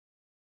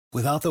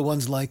Without the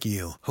ones like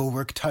you, who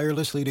work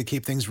tirelessly to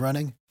keep things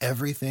running,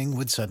 everything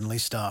would suddenly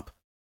stop.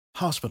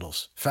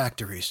 Hospitals,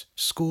 factories,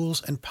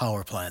 schools, and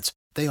power plants,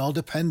 they all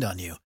depend on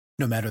you.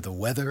 No matter the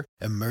weather,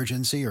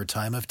 emergency, or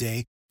time of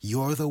day,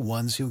 you're the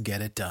ones who get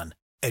it done.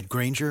 At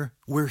Grainger,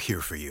 we're here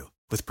for you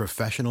with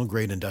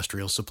professional-grade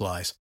industrial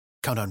supplies.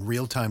 Count on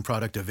real-time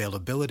product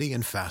availability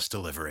and fast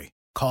delivery.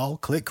 Call,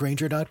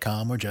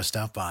 clickgrainger.com, or just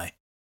stop by.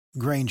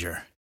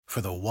 Grainger, for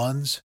the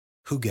ones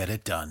who get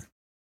it done.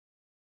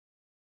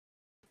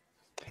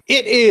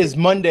 It is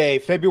Monday,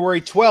 February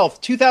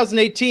 12th,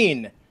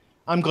 2018.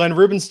 I'm Glenn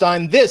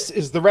Rubenstein. This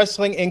is the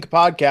Wrestling Inc.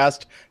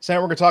 podcast. Tonight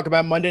we're going to talk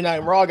about Monday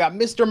Night Raw. I got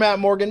Mr. Matt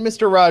Morgan,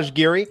 Mr. Raj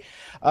Giri.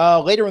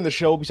 Later in the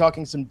show, we'll be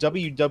talking some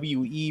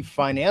WWE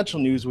financial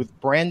news with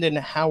Brandon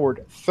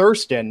Howard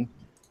Thurston.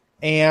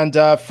 And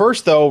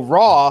first, though,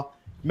 Raw.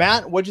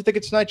 Matt, what'd you think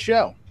of tonight's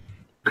show?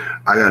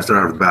 I got to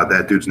start off about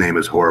that dude's name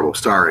is horrible.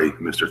 Sorry,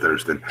 Mr.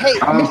 Thurston. Hey,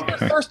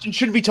 Mr. Thurston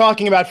should be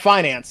talking about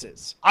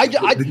finances. He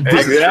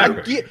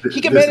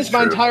can manage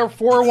my entire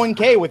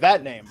 401k with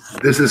that name.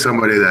 This is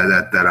somebody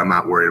that I'm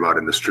not worried about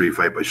in the street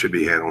fight, but should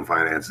be handling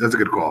finances. That's a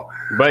good call.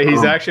 But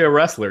he's actually a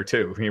wrestler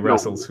too. He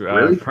wrestles.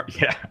 Really?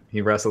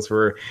 He wrestles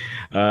for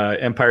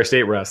Empire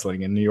State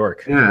Wrestling in New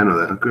York. Yeah, I know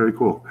that. Very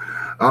cool.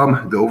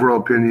 The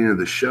overall opinion of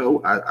the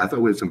show, I thought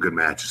we had some good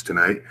matches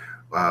tonight.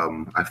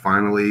 I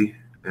finally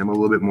am a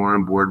little bit more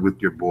on board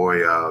with your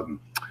boy.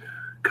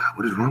 God,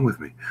 what is wrong with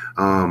me?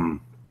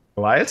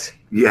 Elias?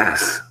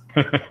 Yes.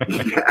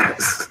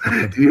 Yes.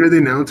 Do you hear the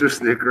announcer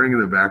snickering in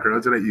the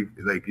background tonight?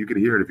 You can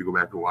hear it if you go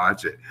back and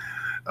watch it.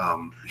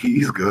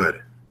 He's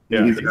good.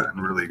 Yeah, he's gotten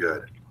really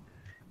good.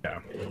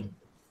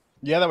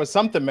 Yeah, that was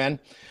something, man.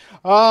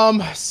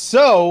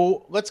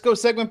 So let's go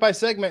segment by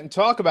segment and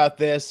talk about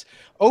this.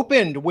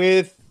 Opened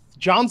with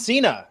John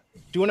Cena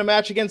doing a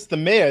match against The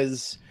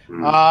Miz.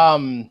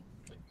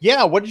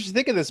 Yeah, what did you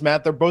think of this,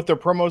 Matt? They're both their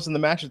promos in the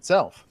match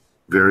itself.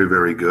 Very,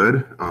 very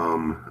good.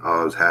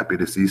 I was happy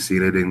to see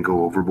Cena didn't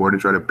go overboard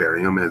and try to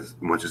bury him as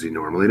much as he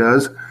normally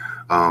does.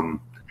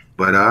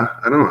 But I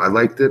don't know. I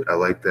liked it. I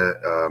liked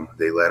that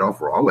they let off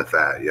Raw with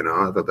that. You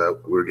know, I thought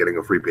that we were getting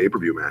a free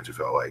pay-per-view match, it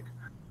felt like.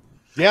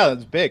 Yeah,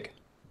 that's big.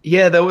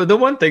 Yeah, the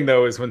one thing,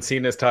 though, is when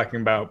Cena's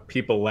talking about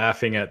people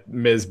laughing at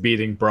Miz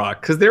beating Brock,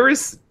 because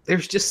there's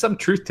just some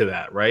truth to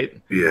that,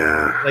 right?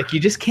 Yeah. Like, you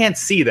just can't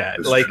see that.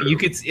 That's like, true. you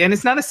could, and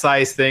it's not a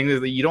size thing.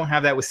 You don't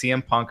have that with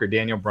CM Punk or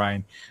Daniel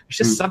Bryan. It's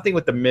just something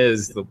with the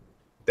Miz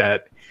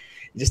that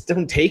you just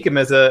don't take him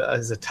as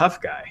a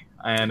tough guy,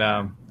 and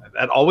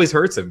that always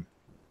hurts him.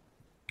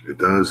 It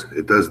does.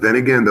 It does. Then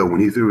again, though, when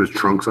he threw his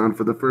trunks on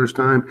for the first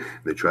time,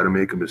 they try to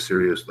make him a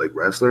serious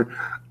wrestler.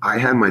 I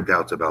had my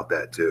doubts about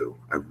that too.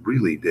 I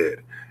really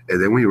did.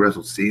 And then when he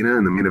wrestled Cena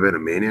in the main event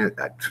of Mania,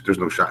 there's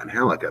no shot in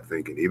hell, I kept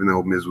thinking, even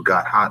though Miz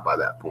got hot by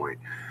that point.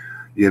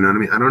 You know what I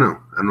mean? I don't know.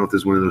 I don't know if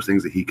there's one of those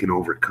things that he can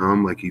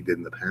overcome like he did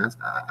in the past.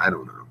 I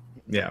don't know.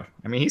 Yeah,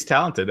 I mean, he's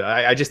talented.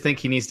 I just think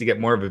he needs to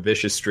get more of a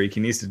vicious streak. He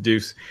needs to do,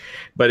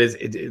 but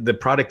the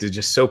product is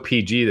just so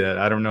PG that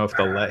I don't know if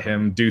they'll let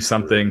him do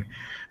something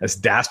that's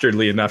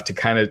dastardly enough to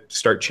kind of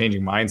start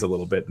changing minds a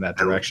little bit in that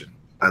direction.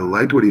 I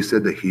liked what he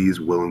said, that he's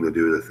willing to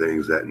do the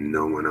things that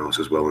no one else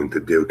is willing to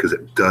do, because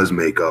it does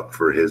make up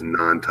for his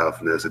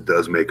non-toughness. It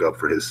does make up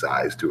for his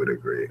size to a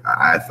degree,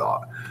 I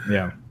thought.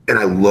 Yeah. And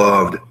I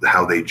loved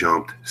how they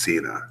jumped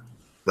Cena.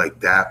 Like,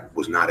 that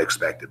was not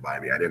expected by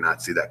me. I did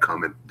not see that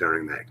coming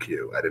during that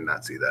cue. I did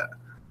not see that.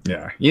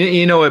 Yeah.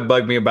 You know what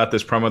bugged me about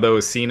this promo, though,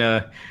 is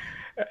Cena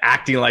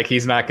acting like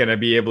he's not going to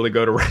be able to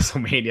go to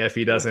WrestleMania if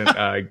he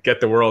doesn't get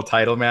the world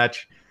title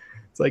match.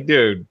 It's like,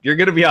 dude, you're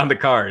going to be on the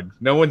card.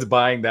 No one's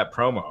buying that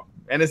promo.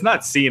 And it's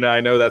not Cena.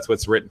 I know that's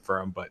what's written for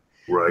him, but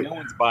right. No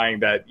one's buying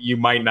that you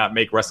might not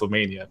make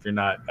WrestleMania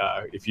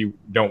if you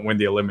don't win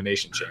the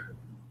Elimination Chamber.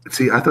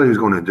 See, I thought he was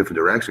going in a different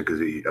direction, because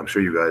I'm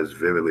sure you guys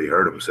vividly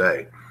heard him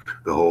say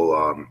the whole,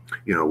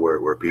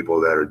 where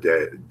people that are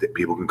dead,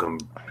 people can come,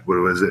 what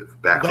was it?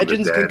 Back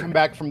Legends from the dead. can come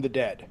back from the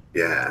dead.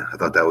 Yeah, I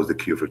thought that was the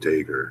cue for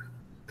Taker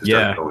to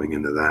start going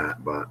into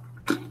that, but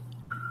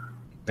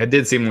that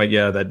did seem like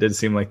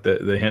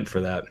the hint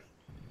for that.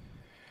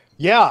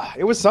 Yeah,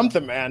 it was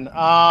something, man.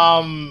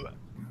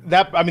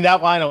 That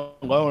line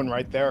alone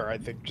right there, I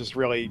think, just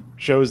really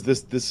shows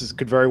this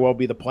could very well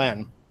be the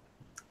plan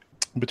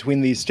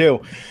between these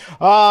two.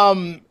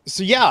 So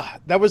yeah,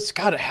 that was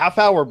a half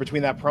hour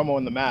between that promo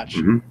and the match.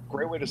 Mm-hmm.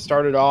 Great way to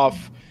start it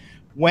off.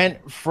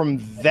 Went from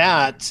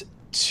that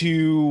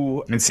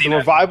to the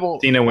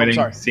Revival. Cena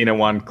winning. Cena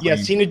won clean.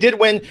 Yeah, Cena did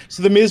win.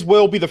 So the Miz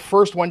will be the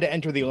first one to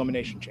enter the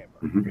Elimination Chamber.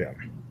 Mm-hmm. Yeah.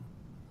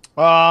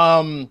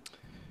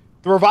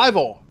 The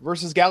Revival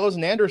versus Gallows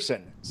and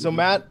Anderson. So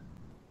Matt,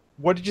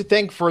 what did you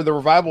think for the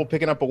Revival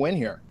picking up a win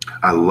here?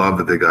 I love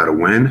that they got a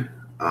win.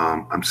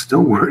 I'm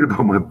still worried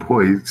about my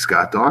boy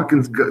Scott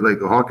Dawkins,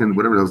 Hawkins,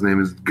 whatever his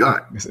name is,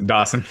 gut.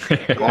 Dawson.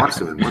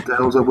 Dawson. What the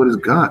hell's up with his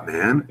gut,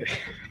 man?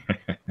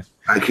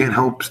 I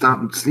can't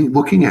stop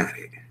looking at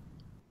it.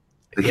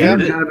 He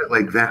didn't have it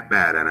like that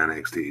bad at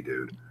NXT,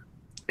 dude.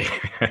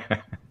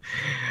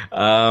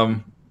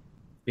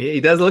 He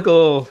does look a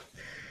little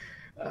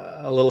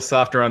A little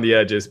softer on the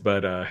edges,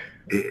 but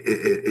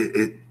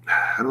It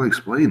how do I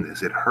explain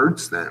this? It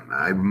hurts them.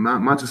 I'm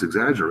not just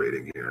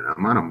exaggerating here.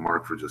 I'm not a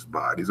mark for just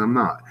bodies. I'm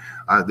not.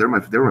 They're my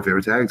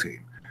favorite tag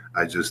team.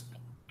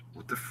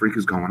 What the freak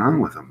is going on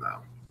with them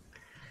though?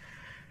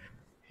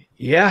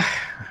 yeah.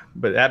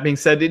 But that being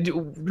said, did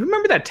you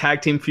remember that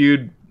tag team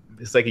feud?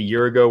 It's like a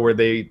year ago where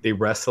they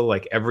wrestle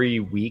like every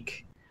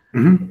week.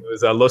 Mm-hmm. It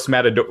was Los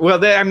Matadores. Well,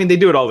 they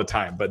do it all the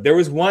time, but there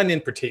was one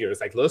in particular.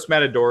 It's like Los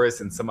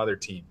Matadores and some other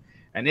team,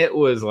 and it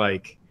was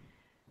like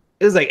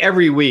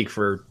every week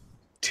for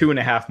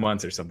 2.5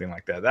 months or something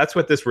like that. That's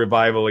what this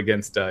revival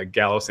against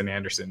Gallows and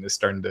Anderson is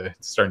starting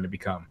to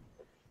become.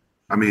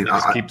 I mean, they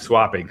just keep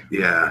swapping.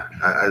 Yeah,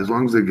 as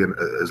long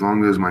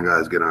as my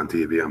guys get on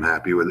TV, I'm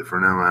happy with it for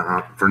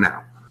now. For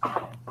now.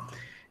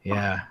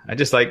 Yeah, I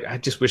just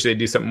wish they'd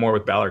do something more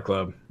with Balor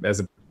Club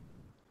as a.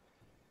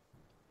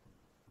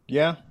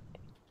 Yeah.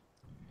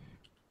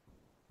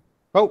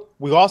 Oh,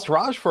 we lost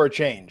Raj for a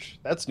change.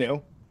 That's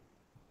new.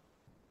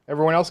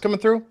 Everyone else coming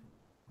through?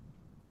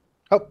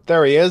 Oh,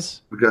 there he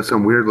is. We got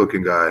some weird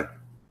looking guy.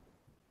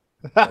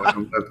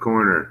 Bottom left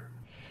corner.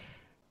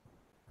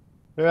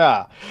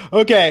 Yeah.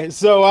 Okay,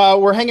 so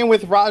we're hanging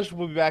with Raj.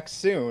 We'll be back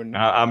soon.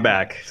 I'm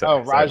back.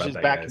 Sorry Raj is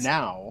back guys.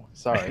 Now.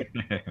 Sorry.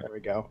 There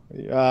we go.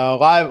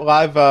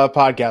 Live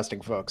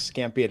podcasting, folks.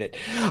 Can't beat it.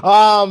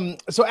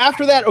 So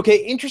after that, okay,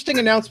 interesting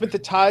announcement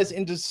that ties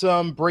into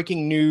some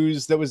breaking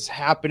news that was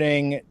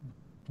happening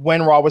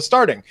when Raw was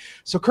starting.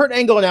 So Kurt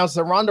Angle announced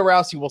that Ronda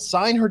Rousey will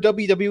sign her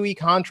WWE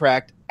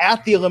contract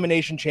at the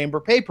Elimination Chamber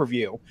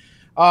pay-per-view.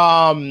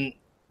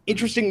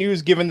 Interesting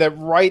news given that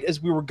right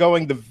as we were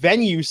going, the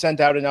venue sent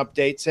out an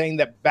update saying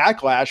that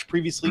Backlash,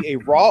 previously a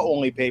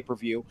Raw-only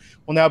pay-per-view,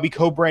 will now be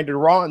co-branded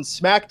Raw and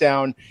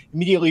SmackDown.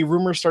 Immediately,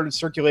 rumors started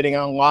circulating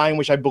online,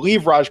 which I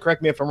believe, Raj,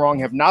 correct me if I'm wrong,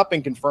 have not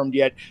been confirmed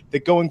yet,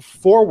 that going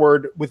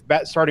forward,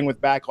 starting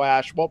with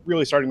Backlash, well,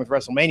 really starting with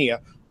WrestleMania,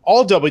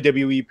 all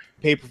WWE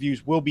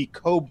pay-per-views will be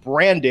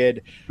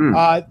co-branded.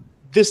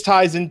 This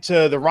ties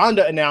into the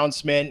Ronda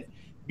announcement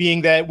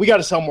being that we got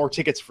to sell more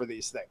tickets for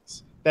these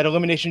things. That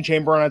Elimination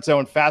Chamber on its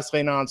own,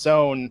 Fastlane on its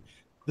own,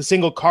 the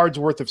single card's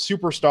worth of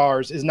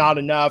superstars is not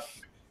enough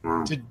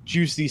to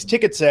juice these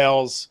ticket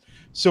sales.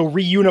 So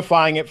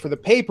reunifying it for the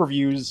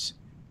pay-per-views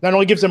not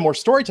only gives them more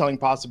storytelling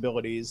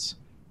possibilities,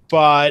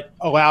 but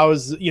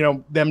allows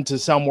them to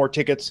sell more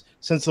tickets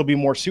since there'll be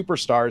more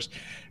superstars.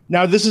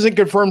 Now, this isn't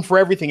confirmed for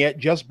everything yet,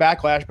 just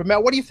Backlash. But,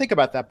 Matt, what do you think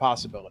about that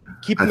possibility?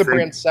 Keeping the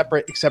brand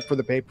separate except for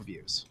the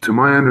pay-per-views. To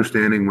my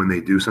understanding, when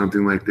they do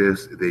something like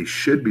this, they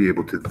should be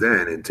able to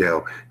then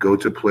go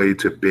to play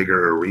to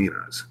bigger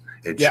arenas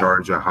and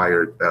charge a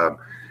higher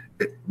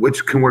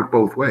which can work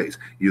both ways.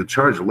 You'll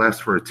charge less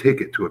for a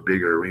ticket to a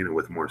bigger arena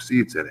with more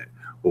seats in it.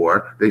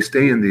 Or they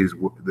stay in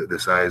the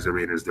size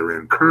arenas they're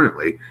in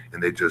currently,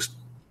 and they just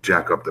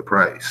jack up the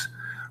price.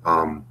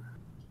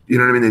 You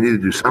know what I mean? They need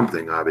to do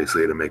something,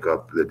 obviously, to make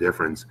up the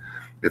difference.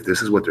 If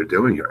this is what they're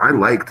doing here, I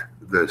liked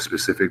the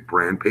specific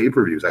brand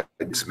pay-per-views.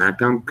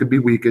 SmackDown could be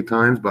weak at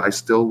times, but I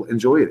still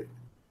enjoyed it.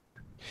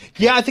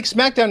 Yeah, I think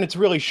SmackDown, it's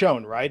really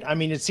shown, right? I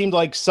mean, it seemed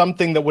like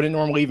something that wouldn't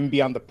normally even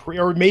be on the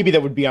or maybe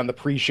that would be on the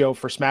pre-show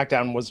for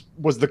SmackDown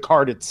was the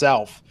card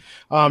itself,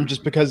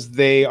 just because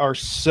they are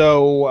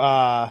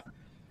so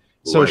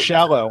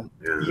shallow.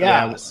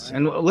 Yeah.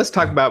 And let's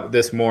talk about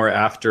this more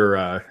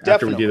after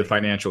we do the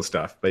financial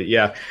stuff. But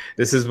yeah,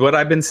 this is what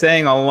I've been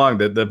saying all along,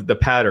 the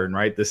pattern,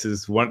 right? This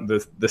is one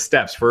the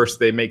steps. First,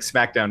 they make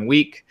SmackDown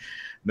weak.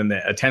 Then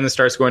the attendance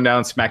starts going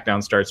down.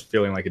 SmackDown starts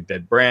feeling like a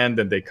dead brand.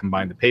 Then they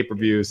combine the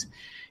pay-per-views,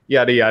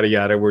 yada, yada,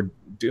 yada. We're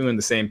doing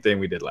the same thing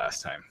we did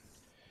last time.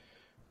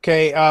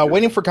 Okay,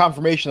 waiting for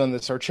confirmation on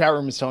this. Our chat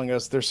room is telling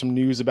us there's some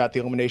news about the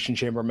Elimination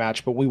Chamber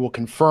match, but we will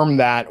confirm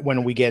that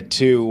when we get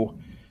to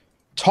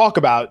talk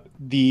about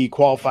the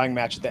qualifying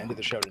match at the end of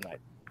the show tonight.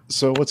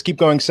 So let's keep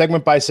going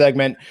segment by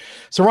segment.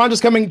 So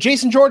Ronda's coming.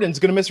 Jason Jordan's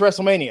going to miss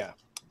WrestleMania.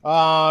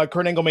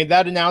 Kurt Angle made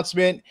that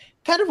announcement.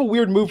 Kind of a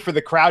weird move for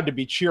the crowd to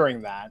be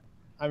cheering that.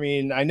 I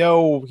mean, I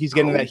know he's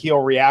getting that heel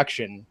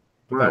reaction.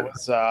 Right. That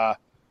was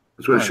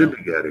that's what it should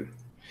be getting.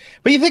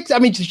 But you think, I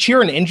mean, to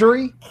cheer an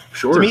injury?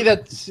 Sure. To me,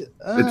 that's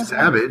it's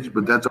savage,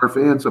 but that's our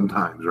fans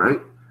sometimes, right?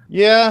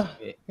 Yeah.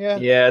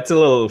 It's a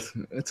little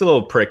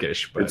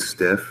prickish, but it's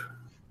stiff.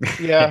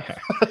 Yeah,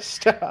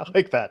 I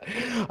like that.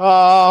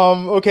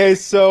 Okay,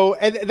 so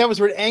and that was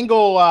where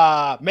Angle,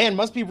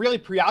 must be really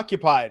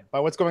preoccupied by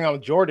what's going on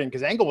with Jordan,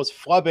 because Angle was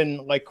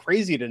flubbing like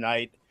crazy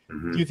tonight.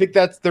 Mm-hmm. Do you think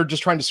they're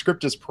just trying to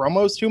script his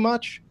promos too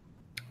much?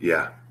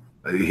 Yeah.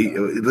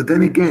 But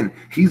then again,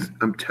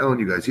 I'm telling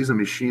you guys, he's a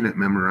machine at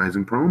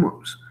memorizing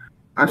promos.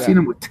 I've seen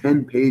him with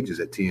 10 pages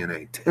at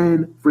TNA,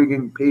 10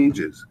 frigging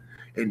pages,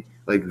 and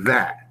like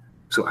that.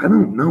 So I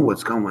don't know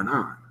what's going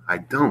on. I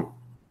don't.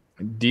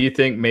 Do you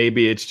think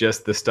maybe it's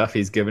just the stuff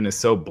he's given is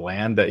so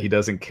bland that he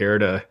doesn't care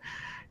to,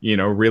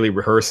 really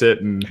rehearse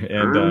it and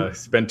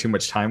spend too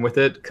much time with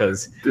it?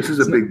 Because this is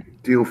a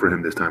big deal for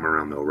him this time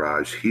around, though,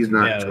 Raj. He's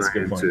not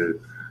trying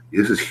to.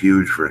 This is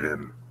huge for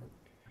him.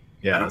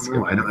 Yeah, I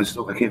don't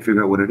know. I can't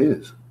figure out what it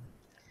is.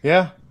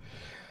 Yeah.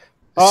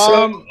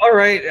 So, all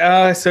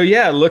right. So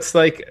yeah, it looks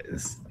like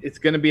it's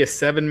going to be a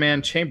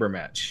 7-man chamber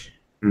match.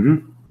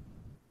 Mm-hmm.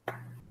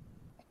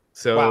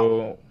 So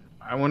Wow.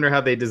 I wonder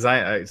how they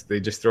design. They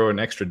just throw an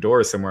extra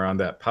door somewhere on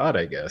that pod,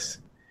 I guess.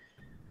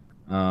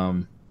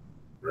 Right.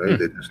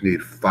 They just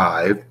need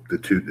 5.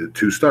 The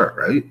two start,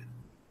 right?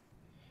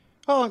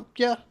 Oh,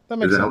 yeah, that Is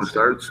makes that how it sense.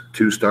 starts?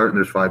 2 start and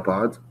there's 5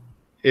 pods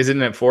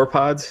Isn't it 4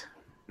 pods?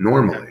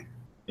 normally,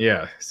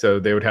 Yeah. So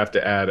they would have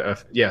to add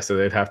So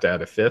they'd have to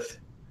add a 5th.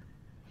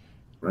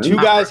 right? 2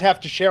 guys have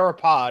to share a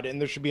pod, and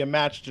there should be a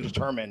match to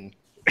determine.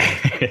 which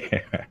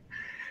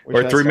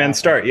Or has 3 to men happen.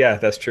 start. Yeah,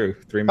 that's true.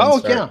 3 men Oh,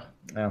 start. yeah.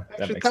 Oh, that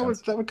Actually, makes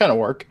sense. that would kind of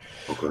work.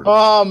 Okay.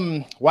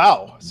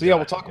 Wow. So yeah,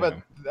 we'll talk Yeah.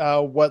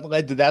 about what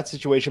led to that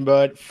situation.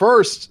 But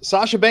first,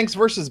 Sasha Banks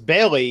versus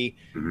Bailey.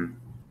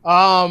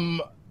 Mhm.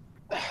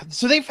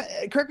 So they've,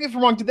 correct me if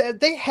I'm wrong,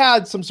 they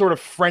had some sort of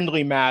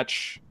friendly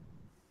match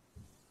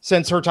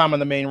since her time on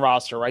the main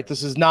roster, right?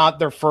 This is not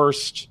their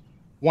first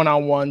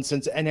one-on-one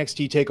since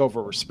NXT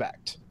TakeOver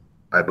Respect.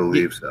 I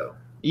believe so.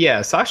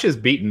 Yeah, Sasha's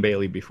beaten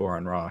Bailey before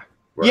on Raw.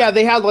 Right. Yeah,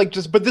 they had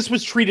but this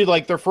was treated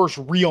like their first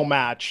real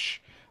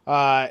match,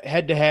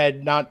 head to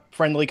head, not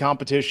friendly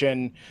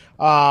competition,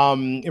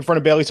 in front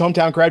of Bailey's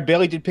hometown crowd.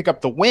 Bailey did pick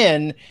up the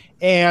win,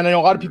 and I know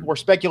a lot of people were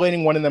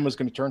speculating one of them was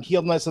going to turn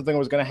heel unless something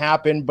was going to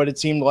happen, but it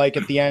seemed like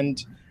at the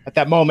end, at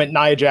that moment,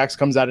 Nia Jax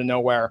comes out of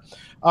nowhere.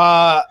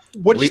 What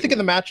did you think of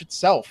the match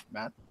itself,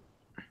 Matt?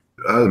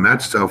 The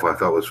match itself, I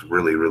thought was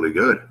really, really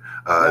good.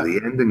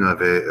 The ending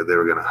of it, they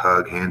were going to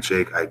hug,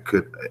 handshake. I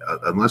could,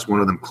 unless one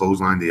of them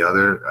clotheslined the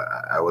other,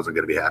 I wasn't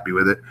going to be happy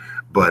with it.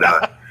 But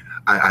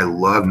I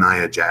love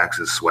Nia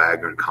Jax's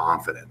swagger and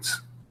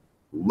confidence.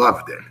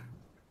 Loved it.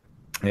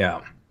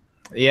 Yeah.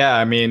 Yeah,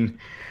 I mean,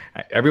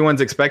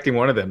 everyone's expecting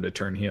one of them to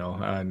turn heel.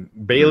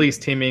 Bailey's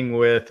teaming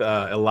with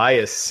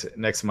Elias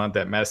next month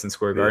at Madison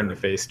Square Garden to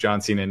face John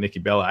Cena and Nikki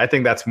Bella. I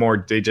think that's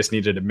more, they just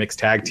needed a mixed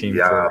tag team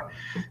for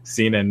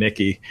Cena and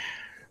Nikki.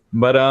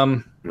 But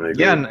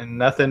yeah,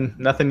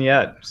 nothing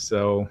yet.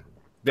 So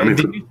I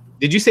mean,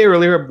 did you say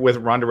earlier with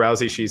Ronda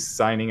Rousey she's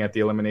signing at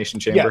the Elimination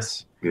Chamber?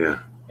 Yes. Yeah.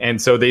 And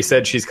so they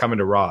said she's coming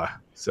to Raw.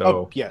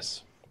 So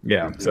yes.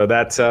 yeah, so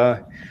that's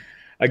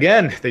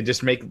again, they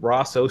just make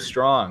Raw so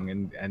strong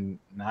and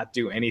not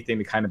do anything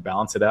to kind of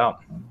balance it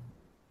out.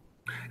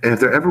 And if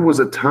there ever was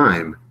a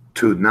time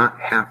to not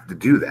have to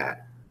do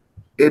that,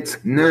 it's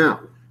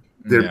now.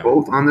 They're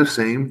both on the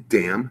same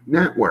damn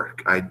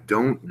network. I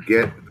don't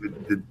get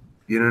the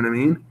you know what I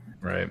mean?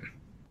 Right.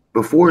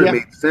 Before it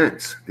made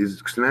sense.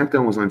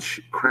 SmackDown was on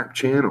crap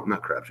channel,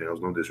 not crap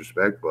channels, no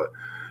disrespect, but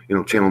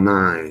Channel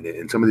 9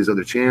 and some of these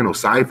other channels,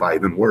 Sci-Fi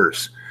even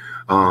worse.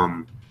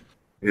 Pop.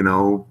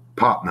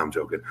 No, I'm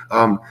joking.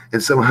 And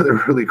some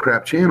other really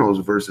crap channels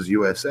versus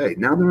USA.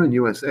 Now they're on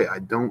USA. I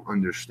don't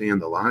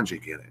understand the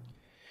logic in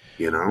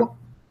it. Well,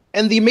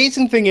 and the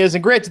amazing thing is,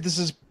 and granted, this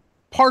is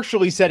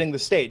partially setting the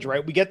stage,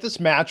 right? We get this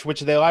match,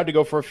 which they allowed to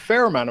go for a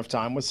fair amount of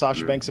time with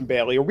Sasha Banks and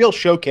Bailey, a real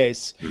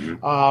showcase.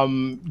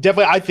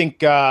 Definitely, I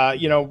think,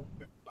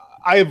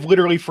 I have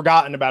literally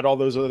forgotten about all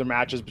those other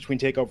matches between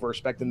TakeOver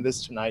Respect and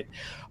this tonight.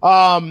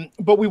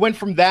 But we went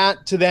from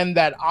that to then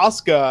that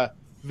Asuka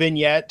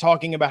vignette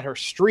talking about her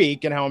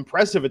streak and how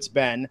impressive it's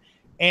been.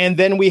 And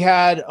then we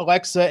had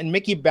Alexa and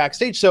Mickey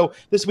backstage. So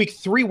this week,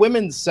 3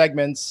 women's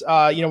segments,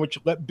 which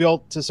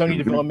built to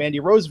Sonya Deville and Mandy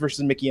Rose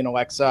versus Mickey and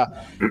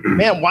Alexa.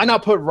 Man, why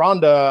not put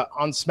Ronda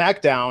on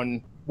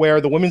SmackDown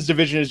where the women's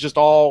division is just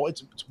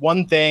it's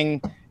one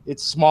thing.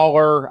 It's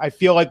smaller. I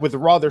feel like with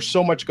Raw, there's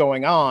so much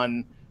going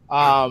on.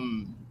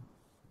 And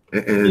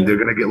they're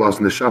going to get lost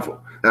in the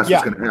shuffle. That's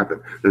what's going to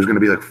happen. There's going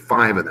to be like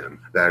 5 of them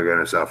that are going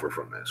to suffer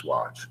from this.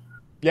 Watch.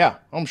 Yeah,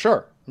 I'm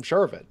sure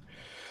of it.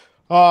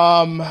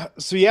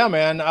 So yeah,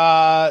 man,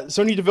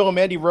 Sonya Deville and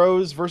Mandy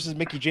Rose versus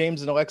Mickey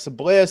James and Alexa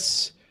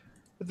Bliss.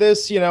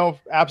 This,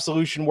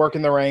 Absolution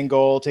working their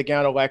angle, taking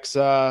out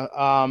Alexa.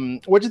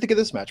 What'd you think of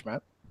this match,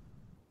 Matt?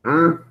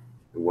 It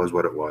was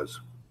what it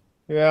was.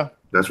 Yeah.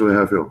 That's really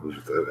how I feel.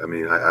 I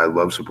mean, I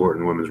love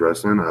supporting women's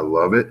wrestling. I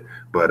love it.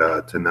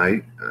 But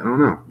tonight, I don't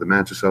know. The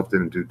match itself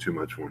didn't do too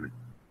much for me.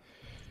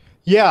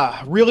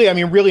 Yeah,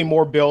 really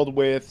more build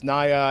with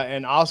Nia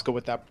and Asuka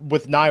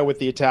with Nia with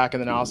the attack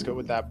and then Asuka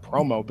with that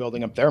promo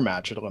building up their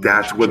match at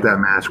Elimination That's what Chamber. that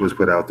match was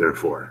put out there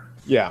for.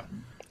 Yeah.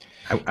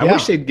 I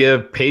wish they'd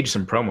give Paige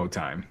some promo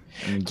time.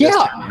 I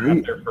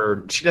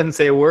mean, she doesn't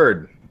say a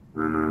word.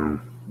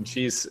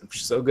 She's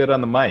so good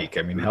on the mic.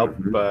 I mean, help.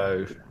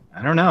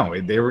 I don't know.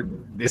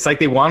 It's like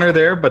they want her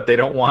there, but they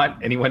don't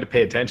want anyone to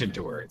pay attention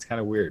to her. It's kind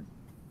of weird.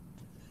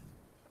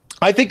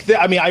 I think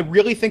I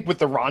really think with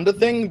the Ronda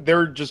thing,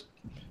 they're just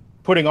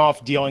putting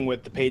off dealing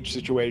with the Paige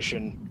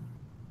situation,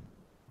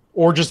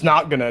 or just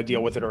not going to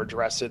deal with it or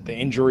address it, the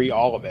injury,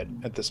 all of it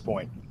at this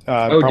point.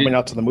 Probably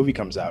not till the movie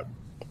comes out.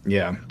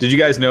 Yeah. Did you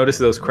guys notice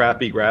those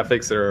crappy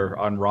graphics that are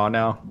on Raw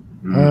now?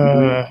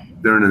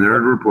 They're in a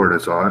nerd report. I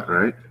saw it,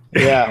 right?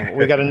 Yeah,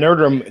 we got a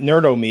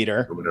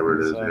nerdometer. Whatever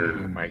it is.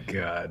 Oh my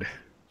God.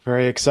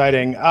 Very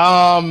exciting.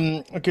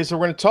 Okay, so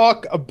we're going to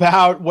talk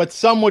about what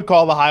some would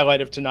call the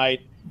highlight of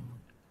tonight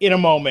in a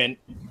moment.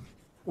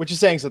 which is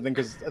saying something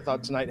because I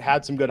thought tonight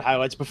had some good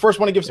highlights. But first,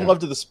 want to give some love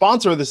to the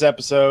sponsor of this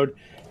episode,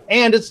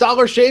 and it's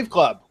Dollar Shave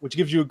Club, which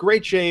gives you a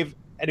great shave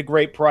at a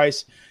great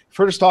price. You've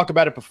heard us talk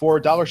about it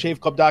before.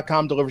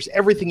 DollarShaveClub.com delivers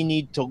everything you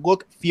need to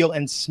look, feel,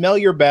 and smell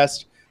your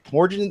best.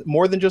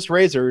 More than just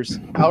razors.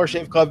 Dollar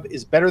Shave Club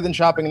is better than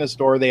shopping in a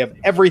store. They have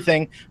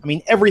everything. I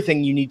mean,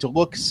 everything you need to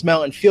look,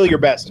 smell, and feel your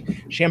best.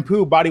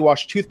 Shampoo, body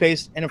wash,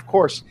 toothpaste, and of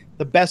course,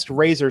 the best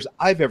razors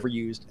I've ever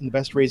used and the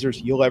best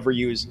razors you'll ever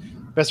use.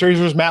 Best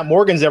razors Matt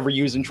Morgan's ever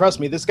used. And trust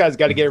me, this guy's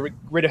got to get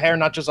rid of hair,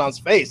 not just on his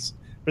face,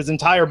 but his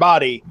entire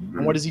body.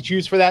 And what does he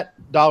choose for that?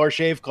 Dollar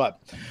Shave Club.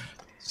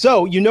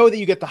 So you know that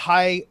you get the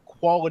high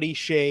quality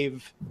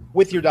shave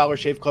with your Dollar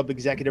Shave Club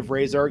executive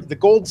razor. The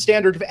gold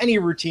standard of any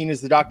routine is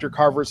the Dr.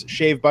 Carver's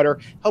shave butter.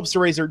 Helps the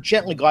razor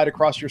gently glide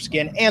across your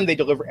skin, and they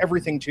deliver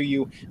everything to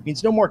you. It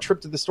means no more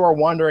trip to the store,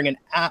 wandering in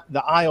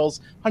the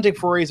aisles, hunting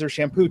for razor,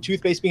 shampoo,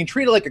 toothpaste, being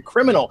treated like a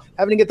criminal,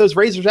 having to get those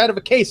razors out of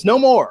a case. No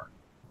more.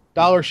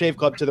 Dollar Shave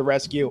Club to the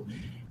rescue.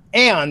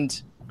 And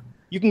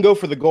you can go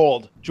for the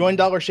gold. Join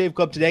Dollar Shave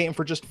Club today, and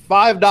for just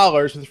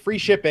 $5 with free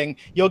shipping,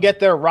 you'll get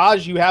their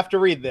Raj, you have to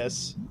read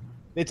this.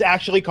 It's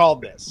actually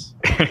called this.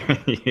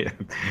 Yeah.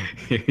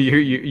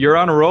 You're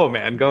on a roll,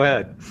 man. Go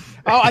ahead.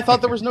 Oh, I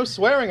thought there was no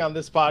swearing on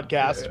this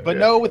podcast, but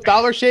no, with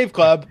Dollar Shave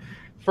Club,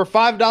 for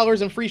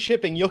 $5 and free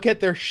shipping, you'll get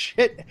their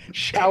shit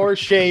shower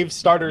shave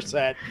starter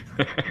set.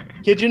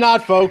 Kid you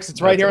not, folks.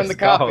 It's right here in the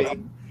copy.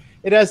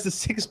 It has the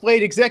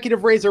 6-blade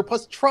executive razor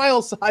plus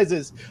trial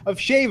sizes of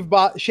shave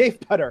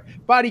butter,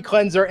 body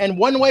cleanser, and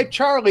One Wipe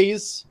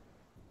Charlie's,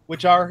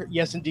 which are,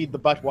 yes, indeed, the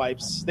butt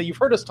wipes that you've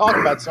heard us talk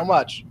about so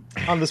much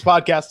on this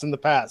podcast in the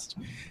past.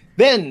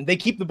 Then they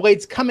keep the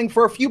blades coming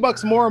for a few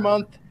bucks more a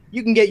month.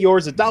 You can get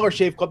yours at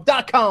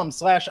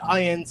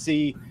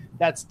dollarshaveclub.com/INC.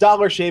 That's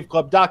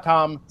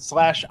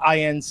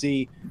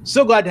dollarshaveclub.com/INC.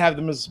 So glad to have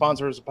them as a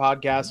sponsor of the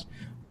podcast.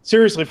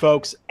 Seriously,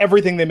 folks,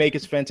 everything they make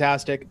is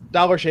fantastic.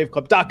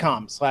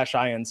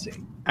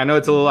 dollarshaveclub.com/INC. I know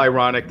it's a little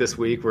ironic this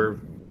week where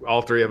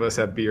all three of us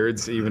have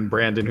beards, even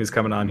Brandon, who's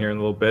coming on here in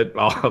a little bit.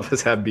 All of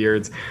us have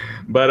beards,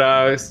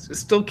 but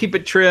still keep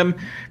it trim.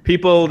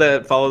 People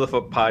that follow the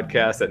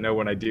podcast that know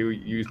when I do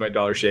use my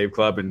Dollar Shave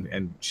Club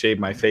and shave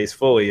my face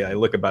fully, I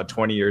look about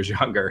 20 years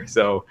younger.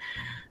 So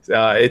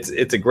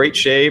it's a great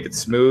shave. It's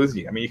smooth.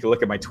 I mean, you can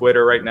look at my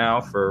Twitter right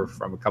now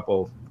from a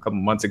couple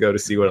months ago to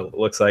see what it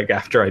looks like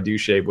after I do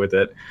shave with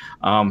it.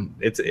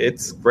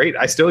 It's great.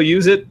 I still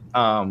use it.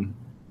 I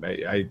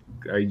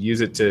use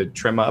it to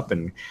trim up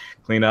and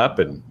clean up,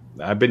 and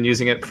I've been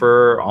using it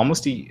for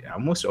almost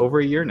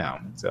over a year now.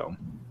 So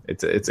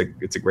it's a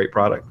great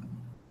product.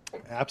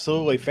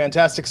 Absolutely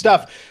fantastic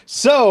stuff.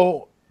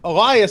 So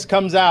Elias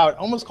comes out,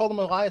 almost called him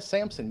Elias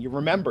Sampson. You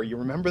remember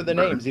the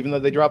names, even though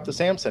they dropped the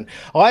Sampson.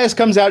 Elias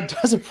comes out,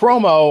 does a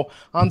promo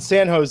on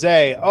San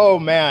Jose. Oh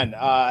man,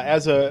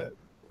 as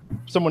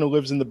someone who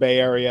lives in the Bay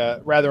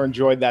Area, rather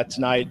enjoyed that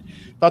tonight.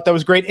 Thought that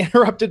was great.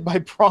 Interrupted by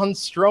Braun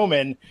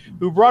Strowman,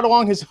 who brought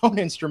along his own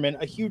instrument,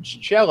 a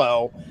huge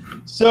cello.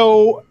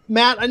 So,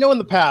 Matt, I know in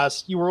the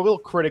past you were a little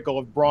critical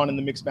of Braun in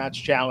the Mixed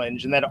Match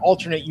Challenge and that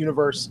alternate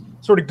universe,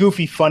 sort of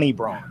goofy, funny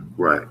Braun.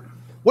 Right.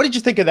 What did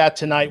you think of that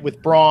tonight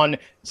with Braun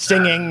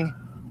singing,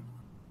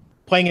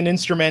 playing an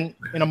instrument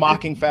in a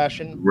mocking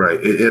fashion?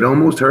 Right. It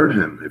almost hurt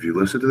him. If you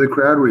listen to the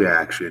crowd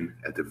reaction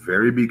at the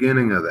very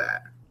beginning of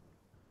that,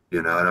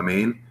 you know what I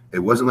mean? It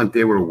wasn't like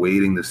they were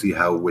waiting to see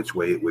which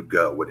way it would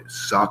go. Would it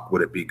suck?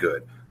 Would it be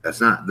good? That's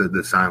not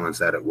the silence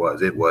that it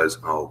was. It was,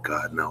 oh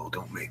God, no,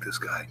 don't make this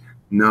guy.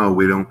 No,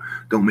 we don't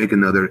make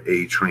another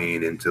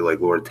A-Train into like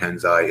Lord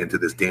Tenzai into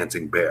this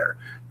dancing bear.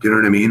 Do you know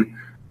what I mean?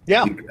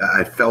 Yeah.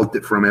 I felt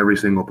it from every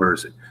single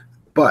person.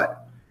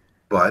 But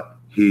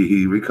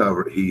he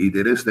recovered. He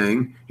did his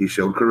thing. He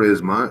showed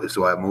charisma.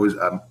 So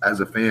as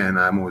a fan,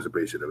 I'm always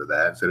appreciative of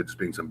that instead of just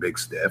being some big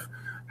stiff.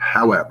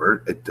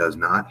 However, it does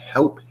not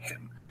help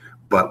him.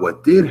 But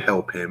what did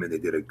help him, and they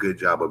did a good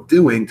job of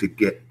doing to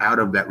get out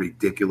of that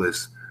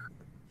ridiculousness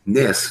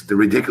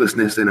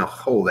in a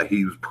hole that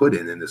he was put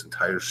in this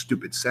entire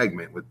stupid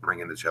segment with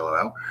bringing the cello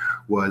out,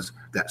 was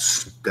that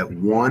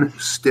one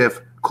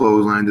stiff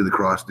clothesline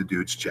across the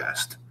dude's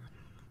chest.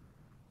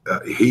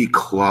 He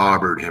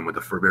clobbered him with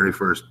the very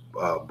first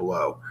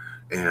blow,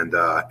 and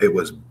it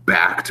was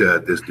back to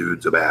this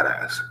dude's a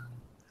badass.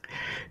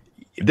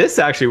 This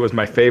actually was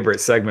my favorite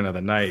segment of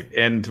the night.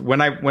 And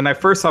when I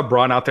first saw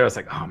Braun out there, I was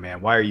like, oh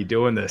man, why are you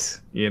doing this?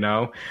 You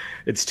know,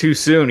 it's too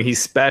soon.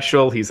 He's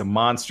special. He's a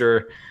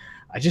monster.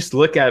 I just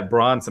look at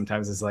Braun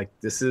sometimes as like,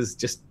 this is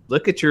just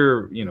look at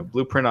your,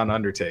 blueprint on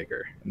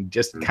Undertaker and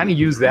just kind of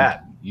use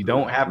that. You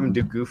don't have him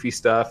do goofy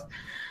stuff.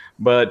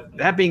 But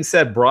that being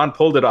said, Braun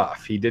pulled it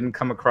off. He didn't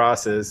come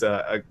across as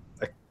like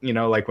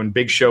when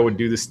Big Show would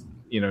do this,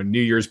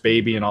 New Year's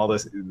Baby and all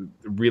this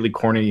really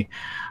corny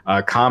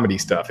comedy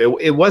stuff.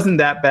 It wasn't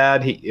that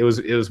bad. It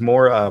was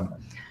more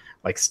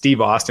like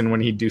Steve Austin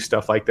when he'd do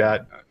stuff like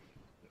that.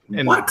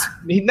 And What?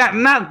 He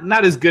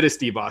not as good as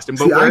Steve Austin,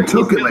 but See, where I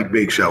took he's it like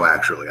Big Show,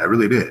 actually. I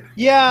really did.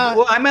 Yeah.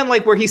 well, I meant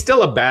like where he's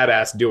still a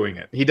badass doing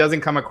it. He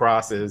doesn't come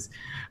across as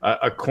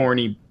a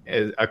corny,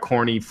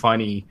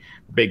 funny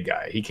big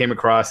guy. He came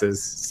across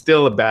as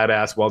still a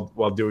badass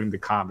while doing the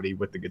comedy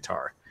with the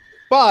guitar.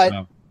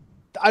 But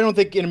I don't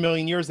think in a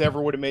million years they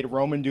ever would have made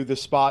Roman do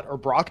this spot or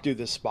Brock do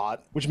this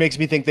spot, which makes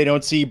me think they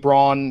don't see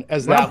Braun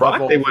as that Brock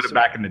level. they would have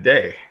back in the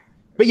day.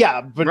 But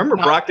yeah, but Remember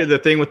Brock did the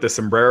thing with the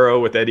sombrero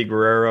with Eddie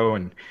Guerrero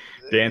and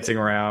dancing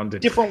around.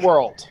 And different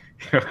world.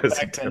 it was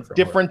a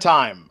Different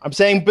time. I'm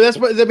saying, but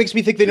that makes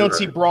me think they don't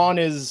see Braun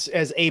as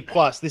A+.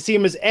 They see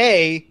him as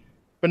A,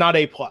 but not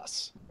A+.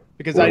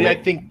 Because I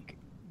think,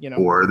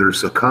 Or they're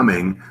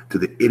succumbing to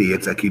the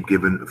idiots that keep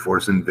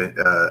forcing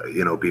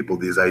people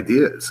these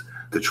ideas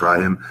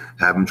to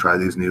have him try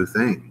these new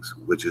things,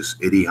 which is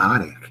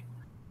idiotic.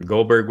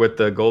 Goldberg with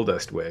the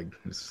Goldust wig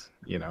is,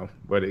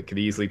 what it could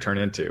easily turn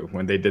into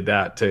when they did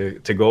that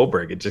to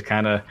Goldberg. It just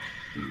kind of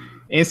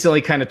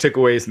instantly took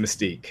away his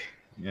mystique.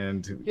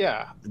 And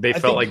they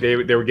felt like they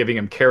were giving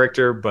him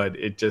character, but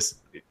it just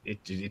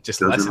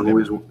doesn't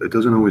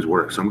always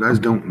work. Some guys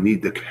don't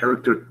need, the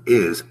character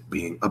is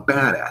being a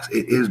badass.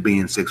 It is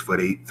being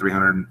 6'8",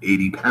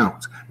 380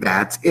 pounds.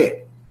 That's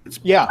it. It's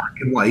black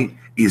and white,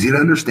 easy to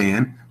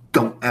understand.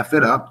 Don't F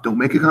it up. Don't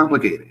make it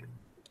complicated.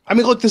 I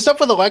mean, look, the stuff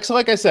with Alexa,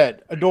 like I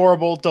said,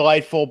 adorable,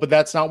 delightful, but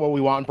that's not what we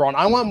want in Braun.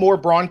 I want more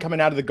Braun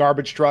coming out of the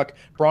garbage truck,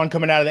 Braun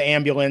coming out of the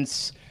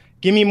ambulance.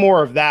 Give me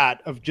more of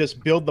that, of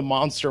just build the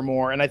monster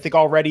more. And I think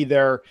already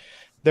they're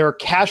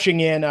cashing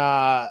in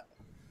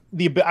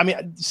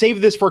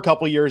save this for a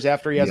couple of years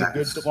after he has a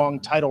good long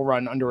title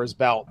run under his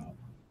belt.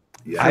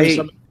 Yeah.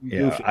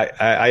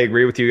 I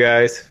agree with you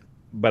guys,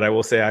 but I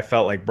will say I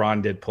felt like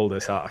Braun did pull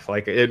this off.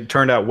 Like, it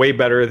turned out way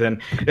better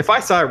than if I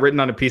saw it written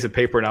on a piece of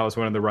paper and I was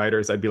one of the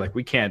writers, I'd be like,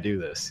 we can't do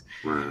this.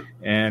 Right.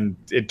 And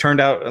it turned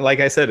out,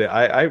 like I said,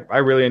 I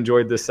really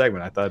enjoyed this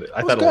segment. I thought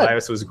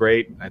Elias was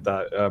great. I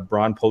thought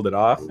Braun pulled it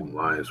off.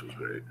 Elias was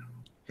great.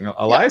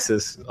 Elias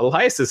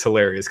is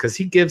hilarious because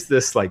he gives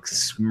this like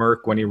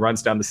smirk when he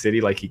runs down the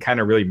city, like he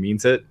kind of really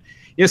means it.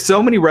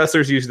 So many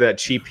wrestlers use that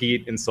cheap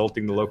heat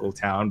insulting the local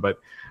town, but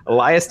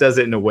Elias does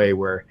it in a way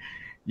where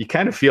you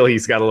kind of feel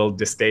he's got a little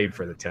disdain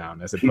for the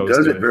town, as opposed to...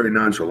 He does it very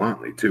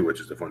nonchalantly, too,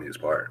 which is the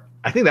funniest part.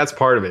 I think that's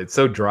part of it. It's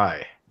so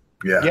dry.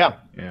 Yeah.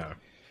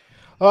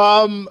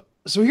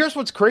 So here's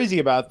what's crazy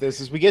about this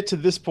is we get to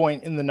this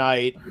point in the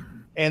night,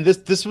 and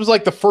this was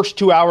like the first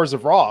 2 hours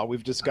of Raw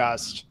we've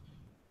discussed.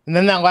 And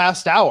then that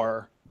last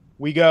hour,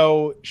 we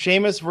go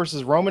Sheamus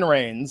versus Roman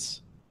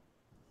Reigns,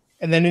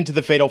 and then into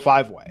the Fatal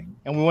 5-Way.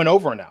 And we went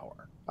over an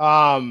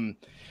hour.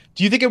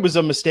 Do you think it was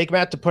a mistake,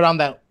 Matt, to put on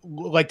that,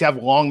 like to have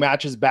long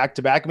matches back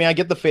to back? I mean, I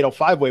get the Fatal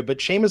 5-Way,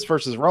 but Sheamus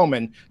versus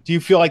Roman, do you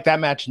feel like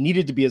that match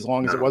needed to be as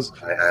long as it was?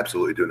 I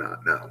absolutely do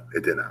not. No,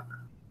 it did not.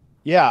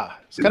 Yeah,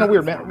 it's kind of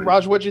weird, man.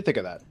 Raj, what did you think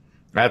of that?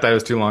 I thought it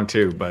was too long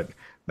too, but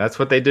that's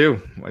what they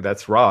do.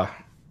 That's Raw.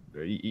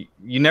 You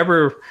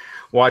never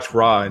watch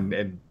Raw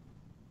and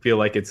feel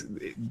like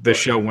the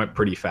show went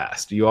pretty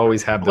fast. You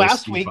always have those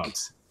last week.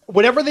 Bumps.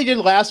 Whatever they did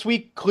last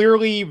week,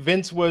 clearly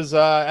Vince was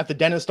at the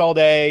dentist all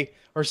day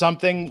or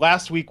something.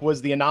 Last week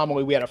was the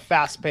anomaly. We had a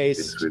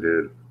fast-paced, Yes, we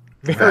did.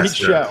 Very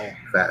show.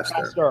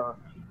 Faster.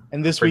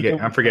 And this week,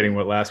 I'm forgetting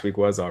what last week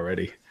was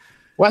already.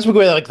 Last week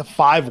we had like the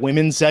 5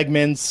 women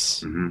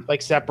segments,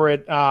 like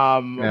separate. We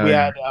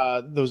had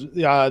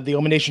the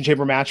Elimination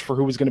Chamber match for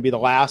who was going to be the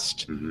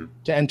last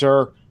to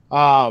enter.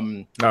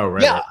 Right.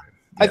 Yeah.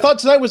 I thought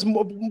tonight was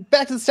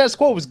back to the status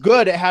quo. It was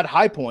good. It had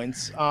high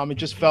points. It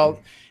just felt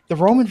the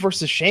Roman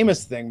versus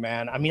Sheamus thing,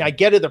 man. I mean, I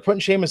get it. They're putting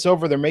Sheamus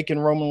over. They're making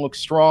Roman look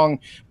strong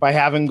by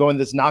having going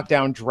this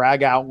knockdown,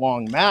 drag out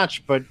long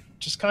match, but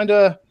just kind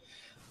of,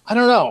 I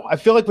don't know. I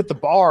feel like with the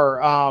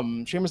bar,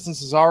 Sheamus and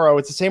Cesaro,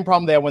 it's the same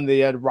problem they had when they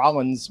had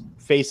Rollins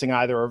facing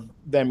either of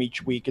them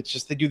each week. It's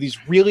just they do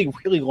these really,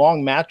 really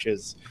long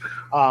matches.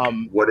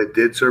 What it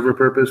did serve a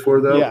purpose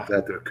for, though, Yeah.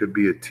 that there could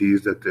be a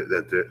tease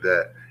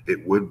that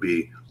it would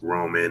be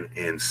Roman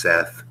and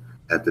Seth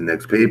at the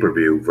next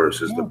pay-per-view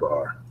versus the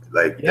bar.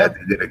 Like, that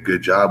they did a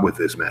good job with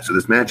this match. So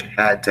this match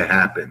had to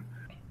happen.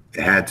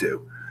 It had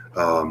to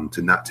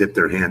not tip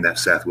their hand that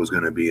Seth was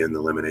going to be in the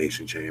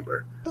Elimination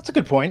Chamber. That's a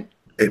good point.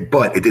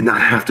 But it did not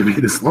have to be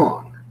this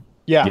long.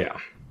 Yeah.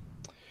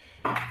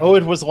 Oh,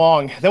 it was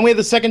long. Then we had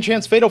the second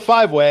chance Fatal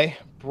 5-Way.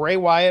 Bray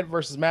Wyatt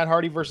versus Matt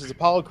Hardy versus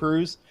Apollo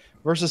Crews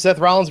versus Seth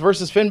Rollins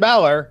versus Finn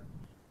Balor.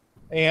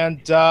 And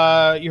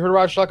you heard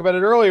Raj talk about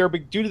it earlier,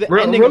 but due to the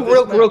ending of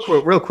this match,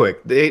 real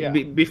quick.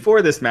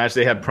 Before this match,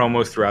 they had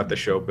promos throughout the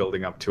show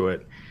building up to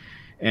it.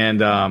 And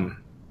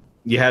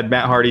you had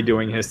Matt Hardy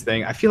doing his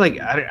thing. I feel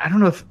like, I don't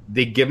know if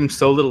they give him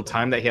so little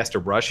time that he has to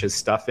rush his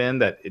stuff in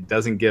that it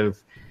doesn't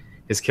give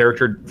his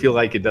character feel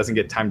like it doesn't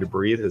get time to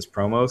breathe, his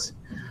promos.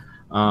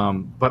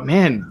 But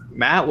man,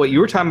 Matt, what you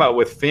were talking about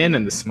with Finn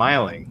and the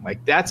smiling,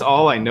 like that's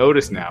all I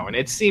noticed now. And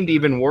it seemed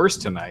even worse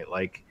tonight.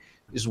 Like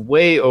it's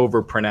way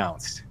over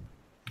pronounced.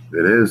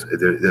 It is.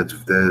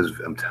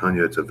 I'm telling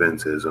you, it's a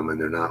Vinceism,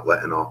 and they're not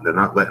letting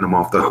them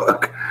off the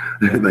hook.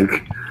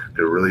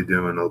 They're really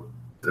doing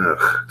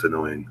it's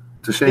annoying.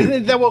 It's a shame.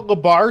 Isn't that what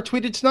LeBar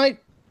tweeted tonight?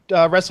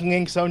 Wrestling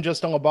Inc.'s own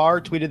Justin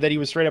LeBar tweeted that he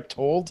was straight up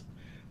told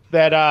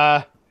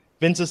that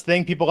Vince's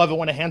thing, people love it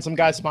when a handsome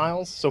guy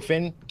smiles. So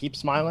Finn, keep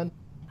smiling.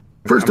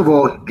 First of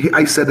all,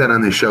 I said that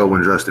on the show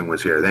when Justin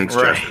was here. Thanks,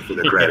 Right. Justin, for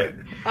the credit.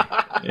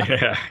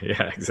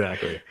 yeah,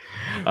 exactly.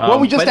 Well,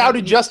 we just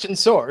outed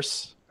Justin's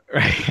source.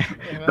 Right.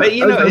 But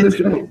you I was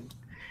know, on the show.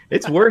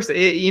 it's worse.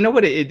 You know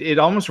what? It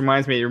almost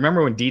reminds me.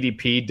 Remember when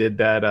DDP did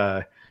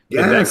that?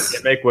 Yes.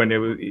 That gimmick when it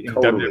was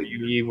Totally.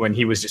 WWE, when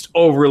he was just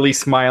overly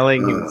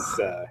smiling, he was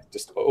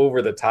just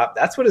over the top.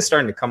 That's what it's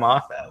starting to come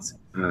off as,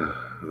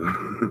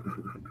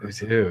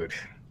 dude.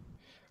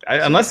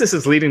 Unless this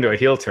is leading to a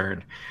heel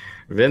turn,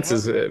 Vince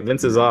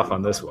is off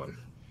on this one.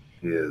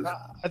 He is.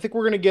 I think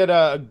we're gonna get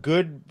a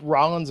good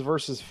Rollins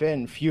versus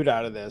Finn feud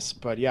out of this,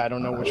 but yeah, I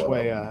don't know which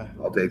way.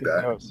 I'll take it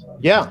that. goes.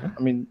 Yeah,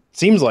 I mean,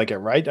 seems like it,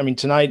 right? I mean,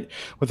 tonight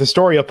with the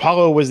story,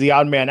 Apollo was the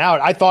odd man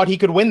out. I thought he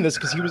could win this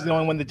because he was the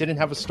only one that didn't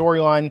have a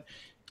storyline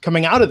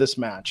coming out of this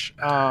match.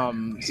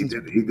 He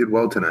did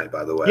well tonight,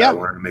 by the way. Yeah. I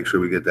wanted to make sure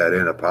we get that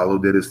in. Apollo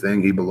did his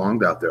thing. He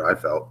belonged out there, I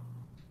felt.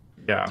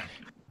 Yeah.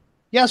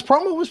 Yeah, his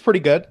promo was pretty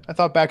good. I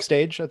thought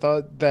backstage, I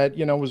thought that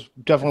was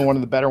definitely one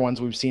of the better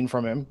ones we've seen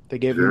from him. They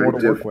gave him more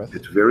to work with.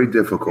 It's very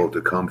difficult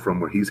to come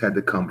from where he's had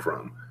to come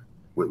from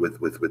with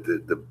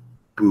the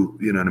boot,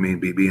 you know what I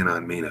mean? Being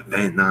on main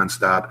event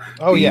nonstop.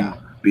 Oh, yeah.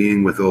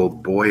 Being with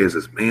old boy as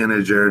his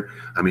manager.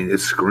 I mean, it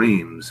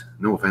screams,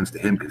 no offense to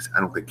him, because I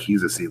don't think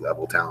he's a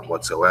C-level talent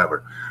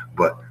whatsoever,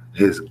 but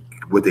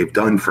what they've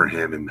done for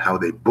him and how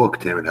they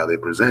booked him and how they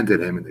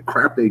presented him and the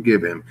crap they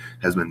give him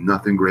has been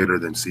nothing greater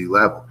than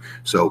C-level.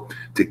 So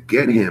to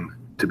get him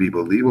to be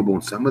believable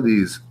in some of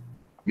these,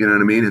 you know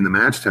what I mean, in the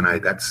match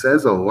tonight, that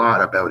says a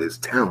lot about his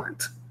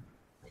talent.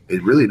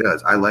 It really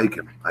does. I like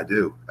him. I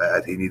do.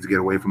 He needs to get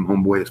away from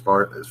homeboy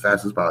as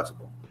fast as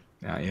possible.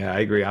 Yeah, I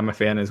agree. I'm a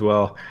fan as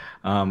well.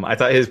 I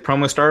thought his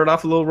promo started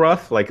off a little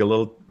rough, like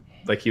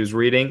he was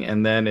reading,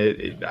 and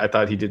then I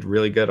thought he did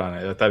really good on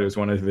it. I thought it was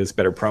one of his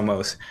better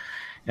promos.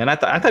 And I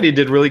thought he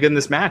did really good in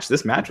this match.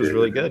 This match was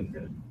really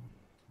good.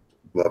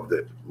 Loved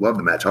it. Loved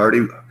the match.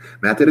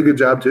 Matt did a good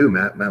job too.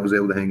 Matt was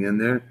able to hang in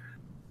there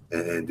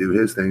and do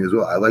his thing as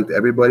well. I liked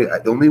everybody.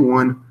 The only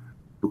one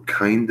who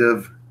kind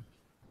of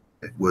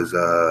was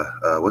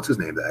what's his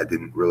name that I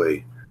didn't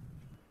really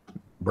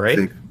Bray?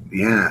 think.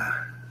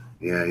 Yeah.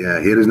 He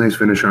had his nice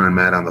finisher on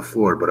Matt on the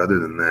floor, but other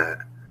than that,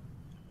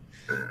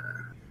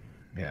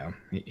 yeah,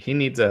 he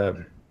needs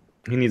a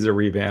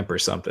revamp or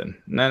something.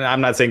 No,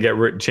 I'm not saying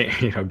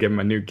give him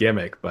a new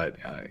gimmick, but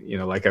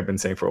like I've been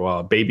saying for a while,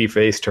 a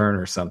babyface turn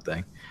or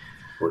something.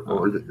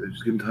 Or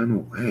just give him time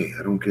away.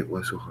 I don't get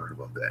what's so hard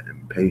about that.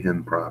 And pay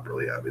him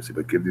properly, obviously,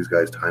 but give these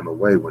guys time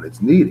away when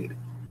it's needed.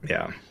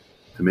 Yeah.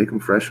 To make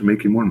them fresh and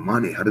make you more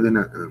money. How do they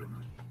not?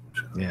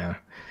 Yeah.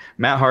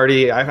 Matt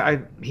Hardy,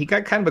 he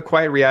got kind of a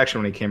quiet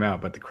reaction when he came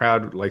out, but the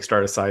crowd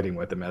started siding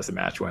with him as the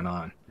match went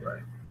on.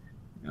 Right.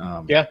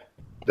 Yeah.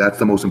 That's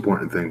the most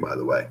important thing, by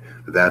the way.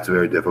 That's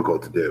very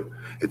difficult to do.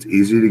 It's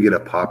easier to get a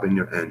pop in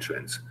your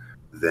entrance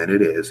than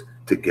it is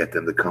to get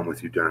them to come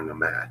with you during a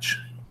match.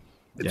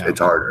 It's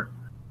harder.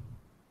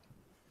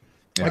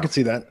 I could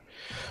see that.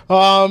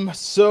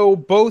 So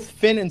both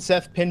Finn and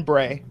Seth pinned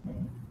Bray,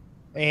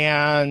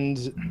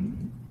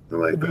 and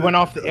we went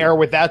off the air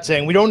with that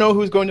saying we don't know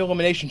who's going to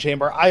Elimination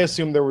Chamber. I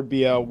assumed there would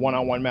be a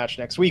one-on-one match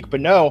next week,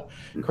 but no.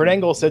 Kurt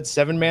Angle said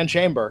 7-man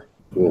chamber.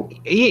 Cool.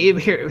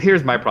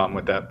 Here's my problem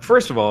with that.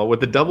 First of all,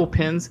 with the double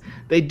pins,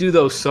 they do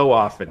those so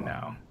often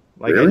now.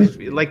 Really?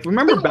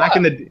 Remember back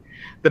in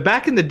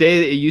the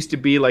day, it used to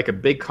be like a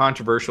big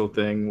controversial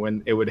thing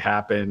when it would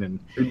happen, and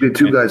It'd be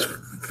two guys'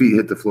 feet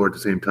hit the floor at the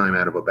same time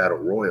out of a battle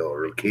royal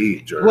or a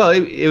cage. Or, well,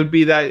 it would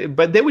be that,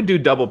 but they would do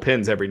double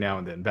pins every now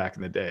and then back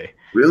in the day.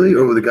 really?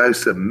 Or would the guys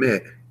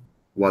submit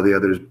while the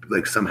others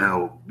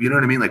somehow, you know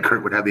what I mean? Like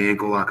Kurt would have the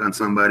ankle lock on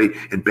somebody,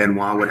 and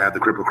Benoit would have the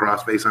cripple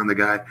crossface on the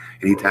guy,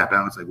 and he'd tap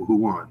out. It's like, well, who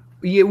won?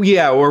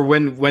 Yeah, or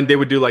when they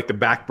would do like the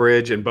back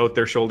bridge and both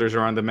their shoulders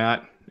are on the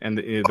mat. And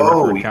the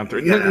referee count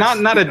through. Yes,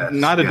 Not a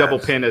yes. double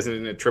pin as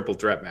in a triple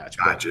threat match.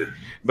 Gotcha.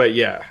 But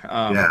yeah.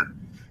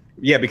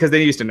 Yeah. Because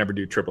they used to never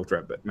do triple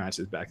threat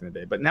matches back in the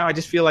day. But now I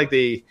just feel like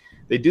they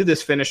do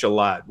this finish a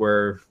lot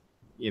where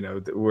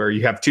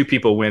you have two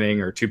people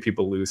winning or two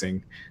people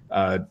losing.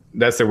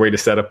 That's their way to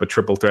set up a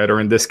triple threat, or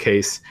in this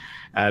case,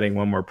 adding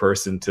one more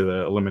person to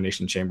the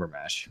Elimination Chamber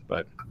match.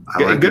 But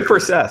good for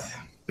Seth.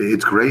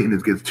 It's great, and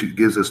it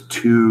gives us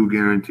two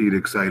guaranteed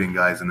exciting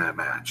guys in that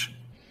match.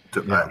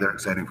 They're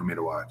exciting for me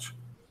to watch.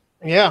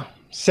 Yeah,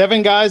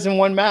 7 guys in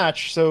one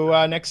match.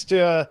 So next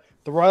to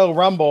the Royal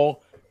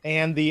Rumble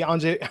and the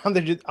Andre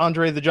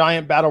the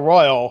Giant Battle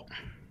Royal,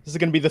 this is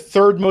going to be the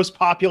 3rd most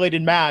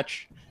populated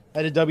match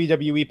at a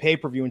WWE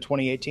pay-per-view in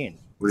 2018.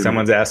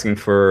 Someone's asking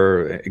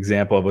for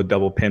example of a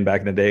double pin back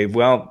in the day.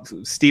 Well,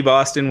 Steve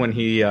Austin, when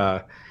he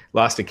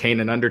lost to Kane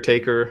and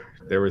Undertaker,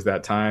 there was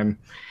that time,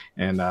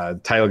 and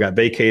title got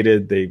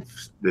vacated. They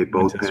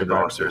both pinned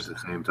Austin at the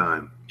same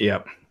time.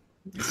 Yep.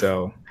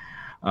 So.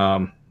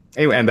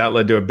 Anyway, and that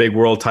led to a big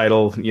world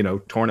title,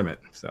 tournament.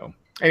 So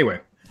Anyway,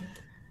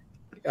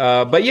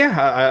 but yeah,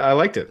 I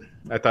liked it.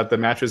 I thought the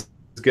match was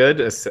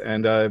good,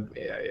 and I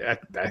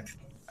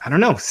don't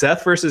know.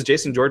 Seth versus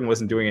Jason Jordan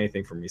wasn't doing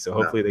anything for me, so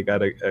hopefully they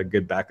got a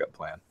good backup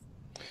plan.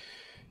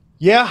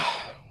 Yeah,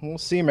 we'll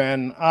see,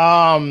 man.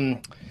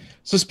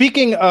 So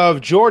speaking of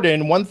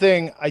Jordan, one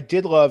thing I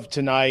did love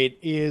tonight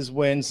is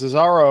when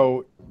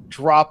Cesaro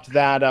dropped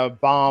that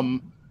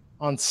bomb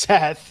on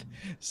Seth,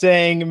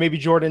 saying maybe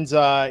Jordan's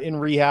in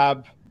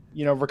rehab,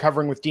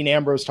 recovering with Dean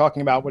Ambrose,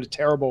 talking about what a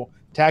terrible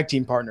tag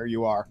team partner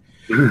you are.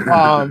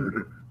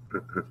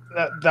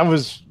 That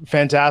was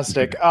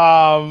fantastic.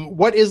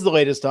 What is the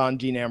latest on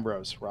Dean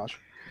Ambrose, Raj?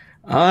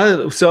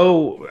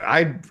 So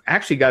I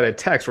actually got a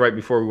text right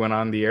before we went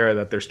on the air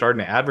that they're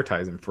starting to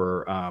advertise him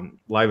for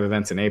live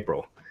events in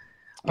April.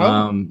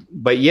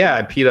 But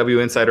yeah,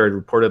 PW Insider had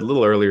reported a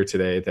little earlier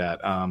today that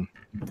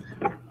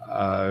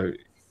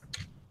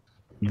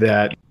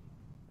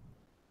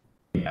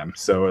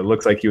so it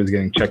looks like he was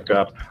getting checked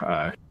up.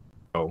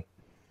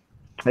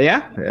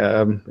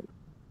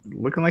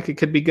 Looking like it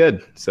could be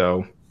good.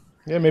 So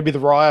yeah, maybe the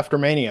Raw after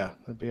Mania.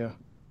 That'd be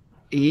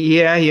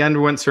Yeah, he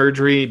underwent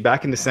surgery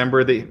back in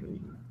December.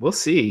 We'll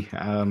see.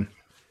 Who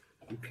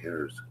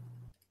cares?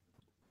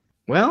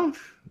 Well,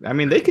 I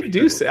mean, they could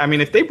do. I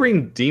mean, if they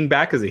bring Dean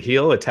back as a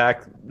heel,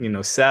 attack,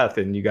 Seth,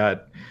 and you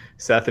got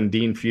Seth and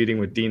Dean feuding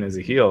with Dean as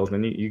a heel,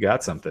 then you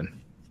got something.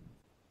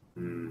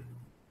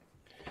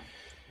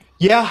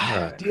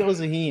 Yeah, right.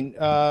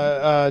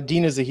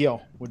 Dean as a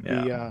heel would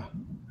be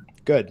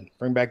good.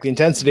 Bring back the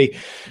intensity.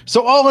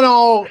 So all in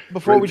all,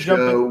 before we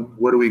jump in,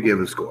 what do we give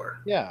a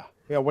score? Yeah.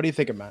 What do you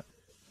think, Matt?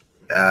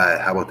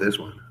 How about this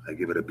one? I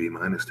give it a B-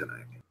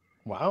 tonight.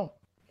 Wow.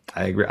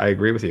 I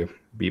agree with you.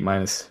 B-.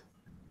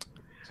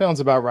 Sounds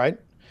about right.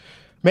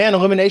 Man,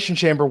 Elimination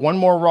Chamber, one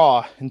more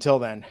Raw until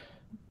then.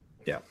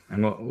 Yeah,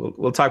 and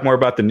we'll talk more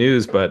about the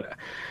news, but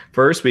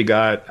first we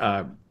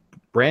got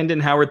Brandon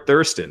Howard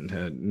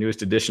Thurston,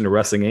 newest addition to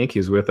Wrestling Inc. He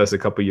was with us a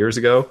couple years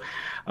ago.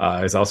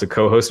 He's also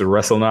co-host of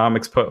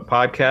WrestleNomics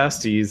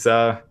podcast. He's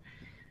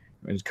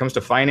when it comes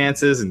to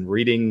finances and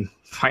reading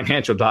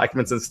financial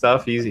documents and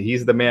stuff,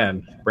 he's the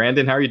man.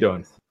 Brandon, how are you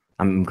doing?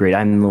 I'm great.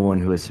 I'm the one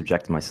who has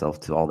subjected myself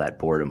to all that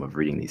boredom of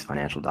reading these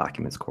financial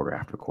documents quarter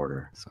after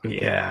quarter. So,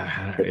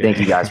 yeah. Thank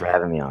you guys for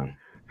having me on.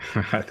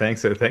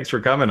 Thanks for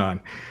coming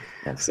on.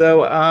 Yes.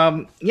 So,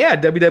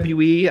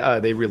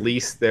 WWE, they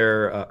released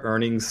their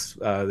earnings,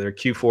 their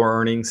Q4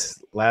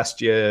 earnings last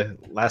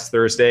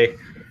Thursday.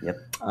 Yep.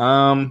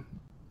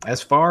 As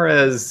far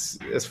as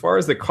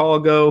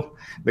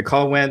the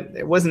call went,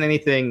 there wasn't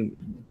anything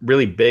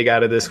really big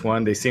out of this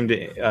one. They seem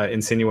to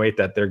insinuate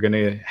that they're going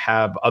to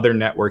have other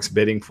networks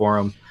bidding for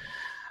them.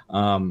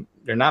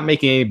 They're not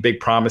making any big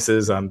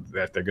promises on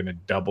that they're going to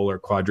double or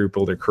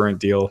quadruple their current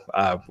deal,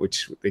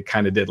 which they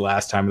kind of did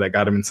last time. That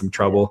got them in some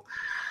trouble.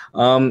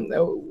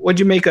 What'd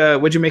you make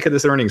of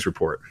this earnings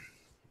report?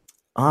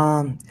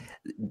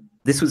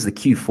 This was the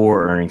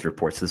Q4 earnings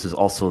report. So this was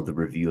also the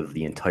review of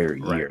the entire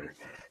year. Right.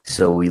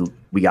 So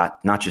we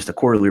got not just a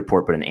quarterly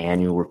report, but an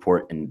annual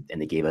report, and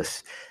they gave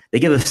us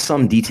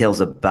some details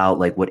about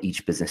like what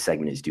each business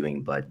segment is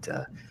doing. But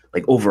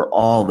like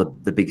overall,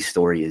 the big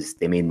story is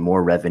they made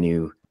more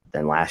revenue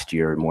than last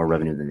year, more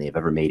revenue than they've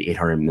ever made,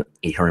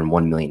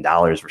 $801 million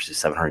versus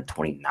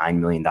 $729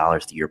 million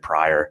the year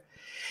prior.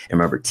 And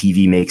remember,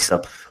 TV makes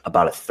up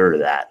about a third of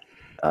that.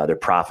 Their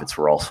profits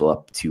were also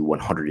up to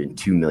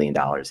 $102 million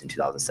in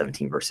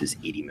 2017 versus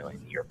 $80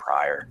 million the year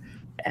prior.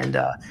 And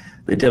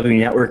the W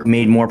Network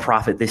made more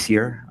profit this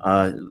year.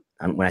 And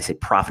when I say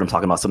profit, I'm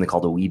talking about something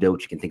called a WEBIT,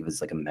 which you can think of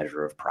as like a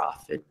measure of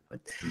profit.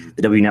 But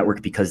the W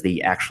Network, because they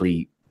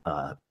actually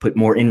put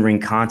more in-ring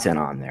content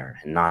on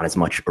there and not as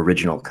much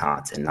original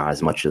content, not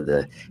as much of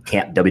the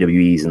camp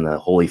WWEs and the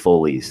Holy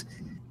Folies.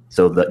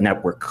 So the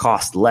network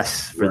cost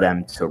less for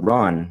them to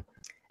run,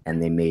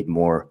 and they made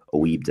more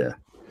OIBDA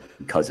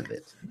because of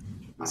it.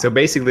 So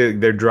basically,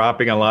 they're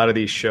dropping a lot of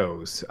these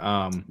shows,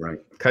 right?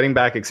 Cutting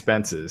back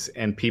expenses,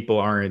 and people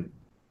aren't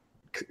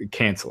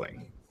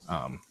canceling.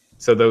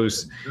 So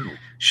those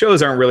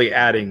shows aren't really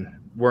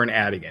weren't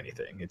adding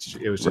anything.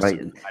 It was just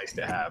right. Nice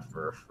to have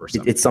for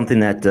something. It's something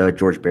that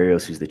George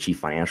Barrios, who's the chief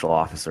financial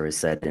officer, has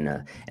said in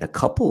a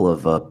couple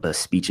of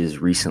speeches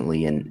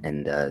recently, and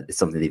it's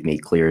something they've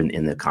made clear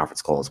in the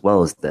conference call as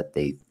well, is that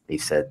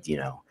they've said,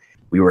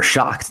 we were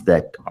shocked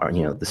that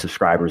the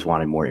subscribers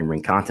wanted more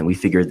in-ring content. We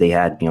figured they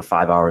had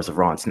 5 hours of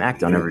Raw and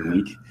SmackDown every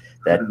week.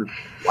 That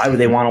why would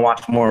they want to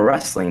watch more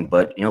wrestling?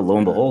 But lo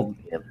and behold,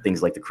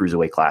 things like the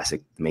Cruiserweight Classic,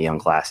 the Mae Young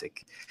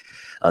Classic,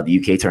 the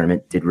UK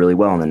tournament did really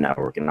well on the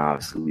network, and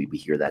obviously we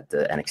hear that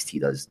the NXT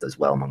does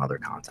well among other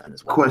content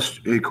as well.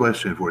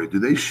 Question for you: do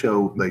they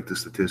show like the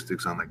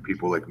statistics on like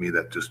people like me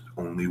that just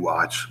only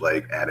watch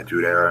like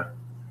Attitude Era?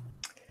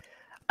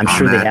 I'm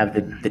sure they have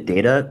the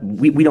data.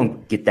 We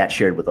don't get that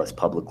shared with us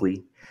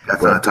publicly.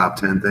 That's not a top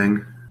 10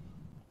 thing.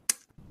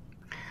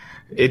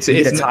 It's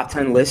a top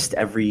 10 list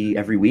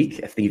every week.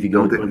 I think if you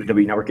go to the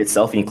W Network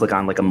itself and you click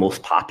on like a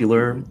most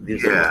popular in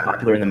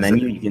the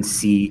menu, you can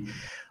see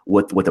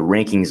what the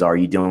rankings are,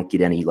 you don't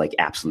get any like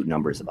absolute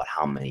numbers about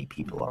how many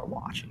people are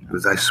watching.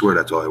 Because I swear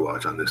that's all I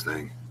watch on this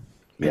thing.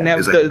 Yeah.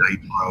 It's like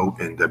Nitro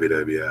and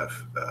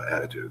WWF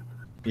Attitude.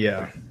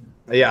 Yeah.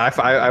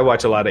 I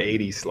watch a lot of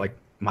 80s like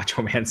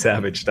Macho Man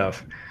Savage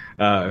stuff.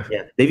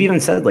 They've even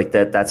said like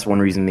that's one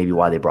reason maybe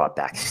why they brought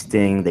back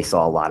Sting. They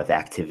saw a lot of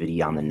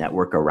activity on the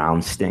network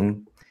around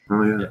Sting.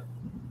 Oh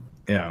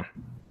yeah.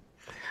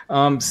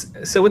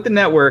 So with the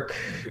network,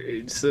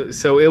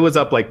 so it was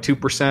up like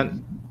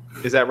 2%.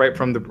 Is that right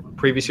from the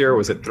previous year? Or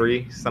was it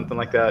 3, something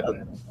like that?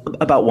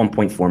 About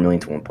 1.4 million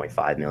to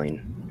 1.5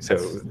 million. So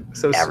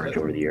average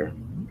over the year.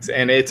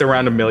 And it's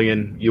around 1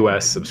 million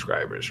US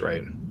subscribers,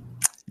 right?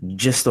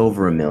 Just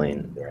over 1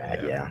 million they're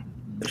at, yeah.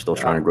 They're still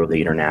trying to grow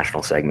the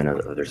international segment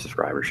of their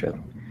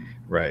subscribership.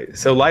 Right.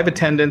 So live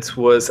attendance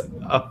was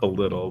up a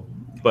little,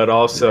 but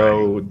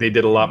also they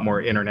did a lot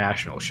more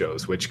international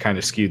shows, which kind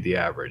of skewed the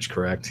average,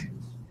 correct?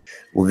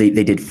 Well, they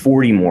did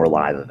 40 more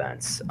live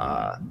events.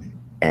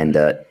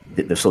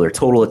 So their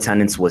total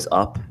attendance was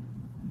up.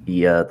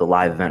 The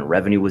live event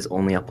revenue was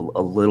only up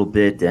a little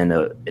bit, and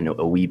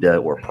a wee bit,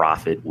 or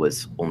profit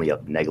was only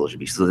up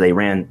negligibly. So they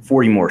ran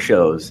 40 more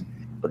shows,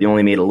 but they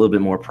only made a little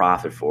bit more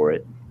profit for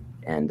it.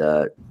 And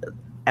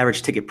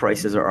average ticket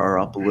prices are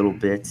up a little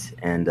bit,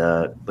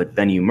 but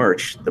venue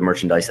merch, the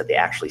merchandise that they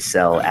actually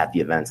sell at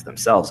the events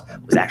themselves,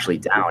 was actually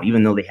down,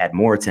 even though they had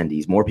more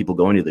attendees, more people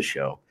going to the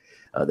show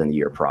than the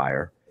year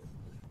prior.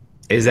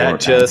 Is that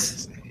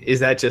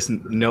just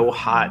no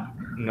hot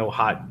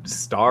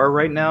star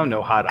right now?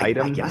 No hot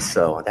item? I guess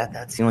so.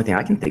 That's the only thing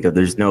I can think of.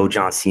 There's no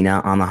John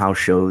Cena on the house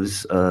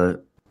shows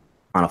on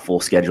a full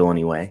schedule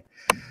anyway.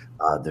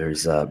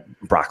 There's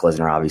Brock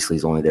Lesnar, obviously,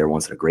 is only there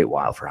once in a great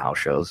while for house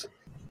shows.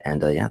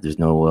 And there's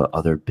no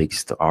other big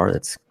star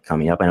that's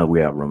coming up. I know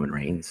we have Roman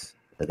Reigns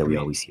that we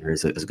always hear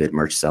is a good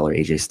merch seller,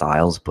 AJ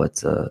Styles,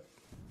 but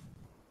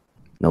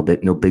no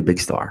big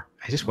star.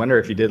 I just wonder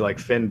if you did like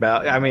Finn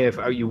Balor. I mean, if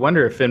you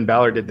wonder if Finn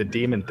Balor did the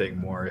demon thing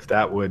more, if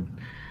that would,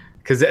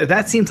 because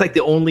that seems like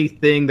the only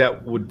thing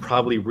that would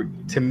probably,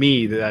 to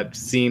me, that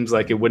seems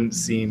like it wouldn't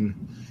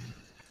seem.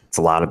 It's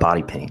a lot of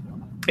body paint.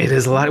 It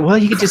is a lot. Well,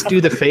 you could just do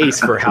the face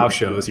for house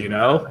shows, and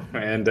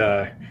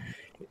I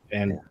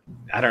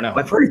don't know.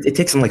 I've heard it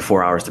takes them like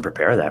 4 hours to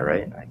prepare that,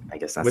 right? I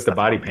guess that's with the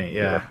body paint,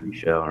 yeah.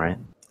 Show, right?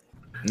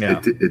 Yeah,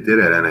 it did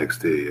at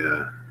NXT,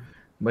 yeah.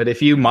 But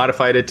if you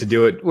modified it to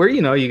do it where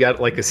you got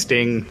like a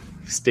Sting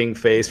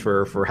face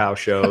for house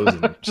shows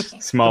and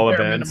small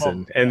events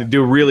and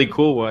do a really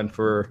cool one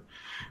for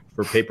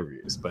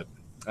pay-per-views. But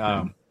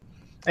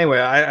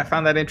anyway, I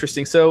found that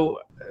interesting. So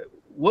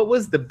what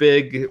was the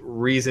big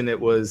reason it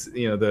was,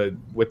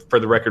 for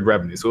the record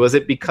revenue? So was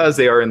it because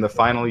they are in the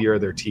final year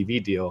of their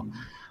TV deal?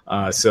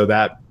 So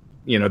that,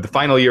 the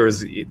final year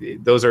is,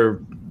 those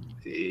are,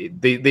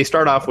 they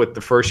start off with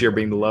the first year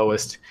being the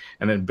lowest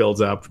and then builds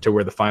up to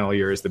where the final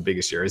year is the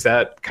biggest year. Is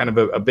that kind of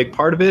a big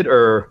part of it,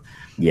 or?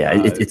 Yeah,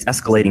 it's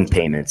escalating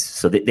payments.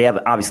 So they have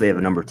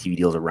a number of TV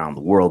deals around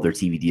the world. Their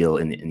TV deal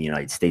in the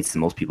United States that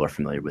most people are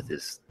familiar with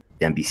is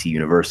the NBC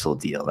Universal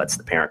deal. That's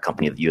the parent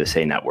company of the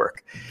USA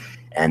Network.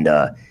 And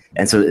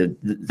so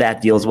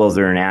that deal, as well as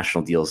their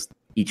international deals,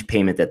 each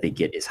payment that they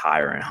get is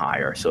higher and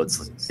higher. So it's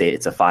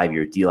a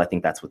 5-year deal. I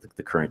think that's what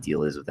the current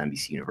deal is with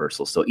NBC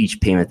Universal. So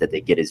each payment that they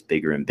get is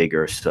bigger and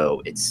bigger.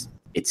 So it's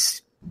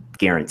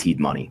guaranteed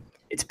money.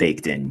 It's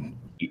baked in.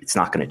 It's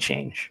not going to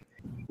change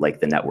like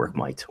the network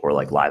might or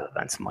like live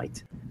events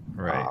might.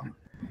 Right.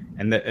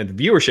 And the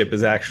viewership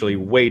is actually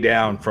way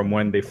down from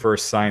when they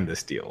first signed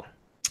this deal.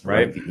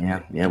 Right.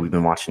 Yeah. We've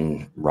been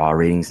watching Raw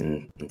ratings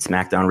and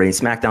SmackDown ratings.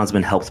 SmackDown's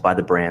been helped by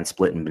the brand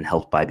split and been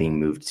helped by being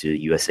moved to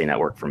USA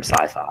Network from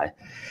Sci-Fi.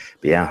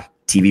 But yeah,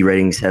 TV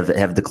ratings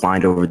have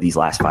declined over these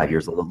last 5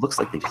 years. It looks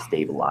like they've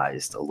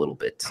stabilized a little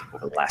bit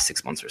over the last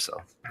 6 months or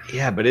so.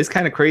 Yeah, but it's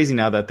kind of crazy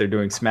now that they're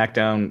doing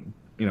SmackDown,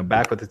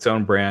 back with its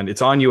own brand.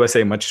 It's on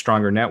USA, much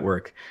stronger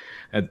network.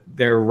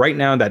 They're right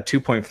now in that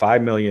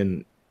 2.5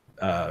 million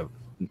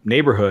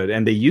neighborhood,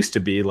 and they used to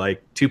be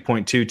like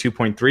 2.2,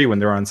 2.3 when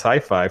they're on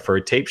Sci-Fi for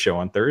a tape show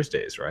on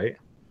Thursdays, right?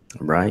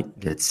 Right.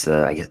 It's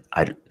I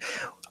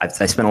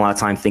spent a lot of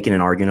time thinking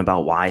and arguing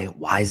about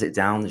why is it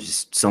down. There's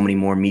just so many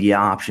more media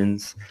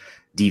options,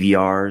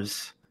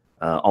 DVRs,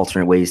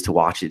 alternate ways to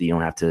watch it. You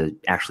don't have to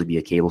actually be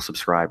a cable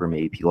subscriber.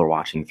 Maybe people are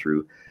watching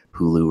through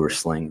Hulu or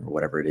Sling or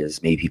whatever it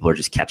is. Maybe people are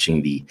just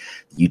catching the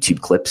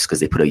YouTube clips because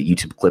they put a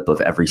YouTube clip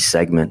of every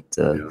segment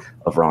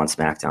of Raw and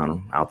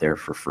SmackDown out there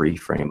for free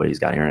for anybody who's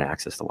got internet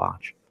access to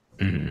watch.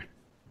 Mm-hmm.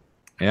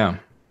 Yeah,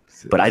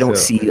 but I don't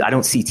see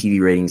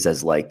TV ratings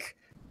as like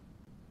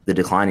the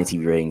decline in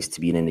TV ratings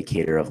to be an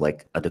indicator of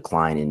like a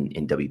decline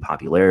in W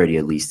popularity,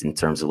 at least in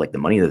terms of like the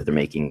money that they're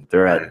making.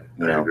 They're at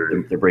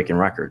they're breaking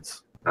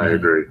records. I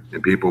agree.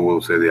 And people will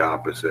say the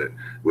opposite,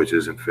 which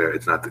isn't fair.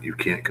 It's not that you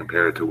can't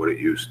compare it to what it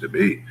used to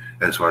be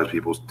as far as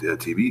people's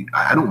TV.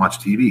 I don't watch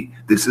TV.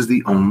 This is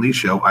the only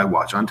show I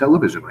watch on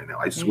television right now.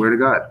 I swear to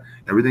God.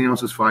 Everything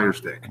else is Fire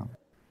Stick.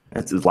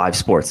 It's live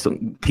sports. So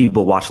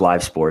people watch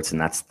live sports,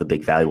 and that's the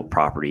big valuable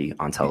property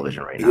on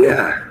television right now.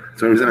 Yeah. It's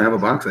the only reason I have a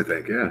box, I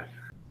think. Yeah.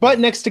 But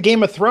next to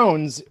Game of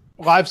Thrones,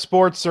 live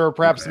sports are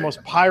perhaps the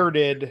most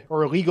pirated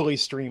or illegally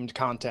streamed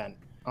content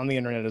on the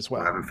internet as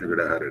well. I haven't figured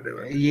out how to do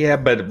it. Yeah,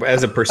 but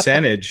as a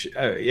percentage,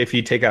 if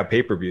you take out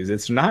pay-per-views,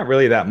 it's not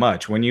really that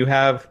much. When you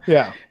have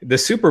the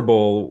Super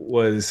Bowl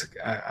was,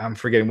 I'm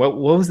forgetting, what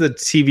was the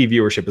TV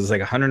viewership? It was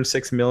like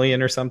 106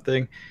 million or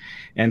something.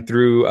 And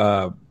through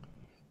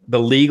the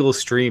legal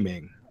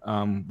streaming,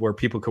 where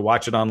people could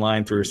watch it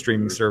online through a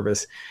streaming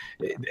service,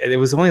 it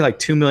was only like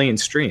 2 million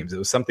streams. It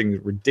was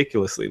something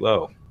ridiculously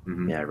low.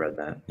 Mm-hmm. Yeah, I read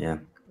that. Yeah.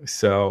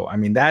 So, I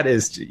mean, that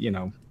is,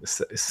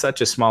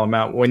 such a small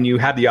amount when you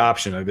have the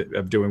option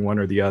of doing one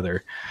or the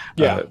other.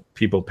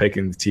 People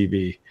picking the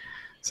TV.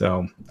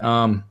 So,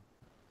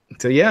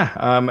 do you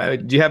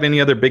have any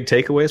other big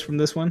takeaways from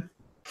this one?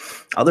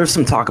 There's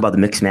some talk about the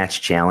mixed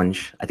match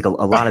challenge. I think a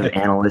lot of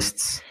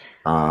analysts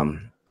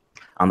on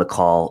the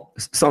call,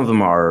 some of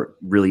them are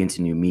really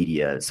into new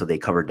media, so they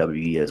cover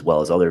WWE as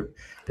well as other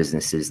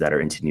businesses that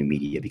are into new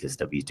media because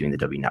W is doing the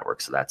W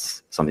Network, so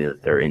that's something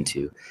that they're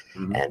into.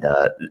 Mm-hmm. And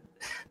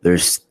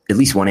there's at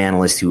least one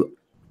analyst who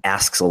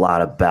asks a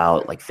lot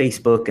about like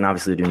Facebook, and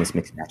obviously they're doing this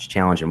mixed match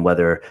challenge, and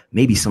whether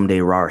maybe someday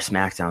Raw or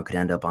SmackDown could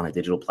end up on a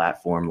digital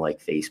platform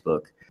like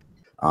Facebook.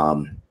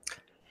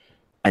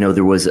 I know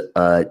there was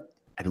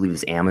I believe it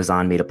was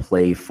Amazon made a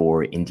play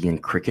for Indian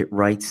cricket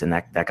rights, and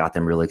that got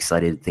them really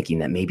excited, thinking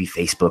that maybe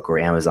Facebook or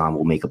Amazon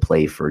will make a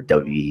play for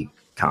WWE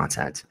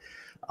content.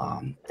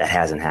 That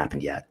hasn't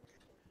happened yet.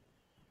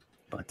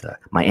 But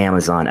my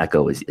Amazon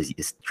Echo is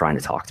trying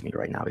to talk to me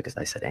right now because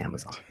I said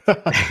Amazon.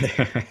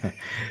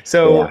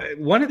 So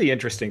one of the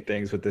interesting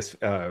things with this,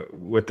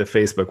 with the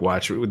Facebook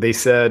Watch, they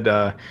said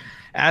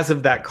as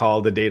of that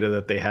call, the data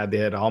that they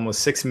had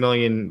almost 6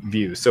 million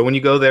views. So when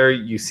you go there,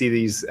 you see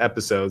these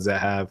episodes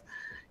that have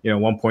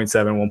 1.7,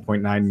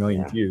 1.9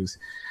 million views,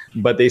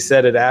 but they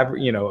said it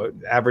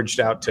averaged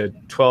out to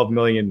 12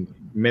 million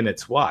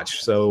minutes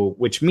watched. So,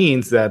 which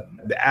means that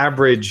the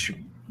average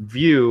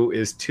view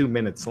is 2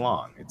 minutes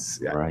long. It's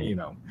right.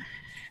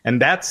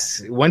 And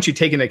that's once you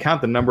take into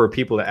account the number of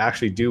people that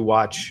actually do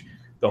watch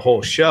the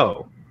whole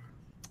show.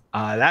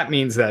 That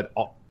means that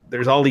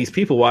there's all these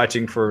people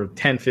watching for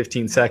 10,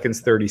 15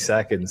 seconds, 30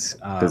 seconds.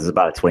 This is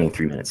about a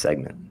 23-minute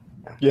segment.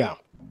 Yeah.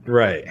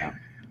 Right. Yeah.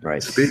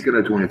 Right. Speaking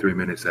of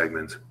 23-minute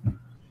segments,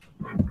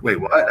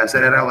 wait, what? I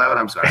said it out loud.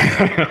 I'm sorry.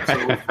 I'm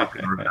so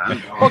fucking rude.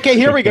 Okay,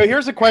 here we go.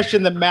 Here's a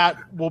question that Matt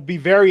will be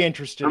very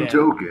interested in. I'm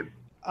joking.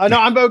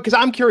 No, because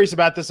I'm curious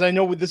about this. I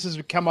know this has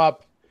come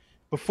up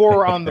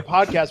before on the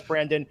podcast,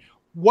 Brandon.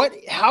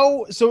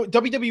 So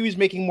WWE is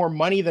making more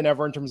money than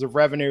ever in terms of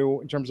revenue,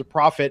 in terms of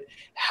profit.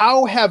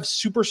 How have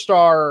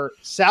superstar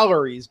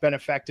salaries been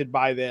affected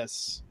by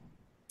this?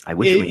 I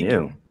wish we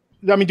knew.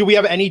 I mean, do we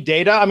have any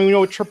data? I mean, we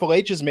know what Triple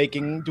H is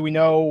making. Do we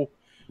know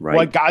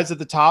what guys at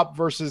the top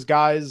versus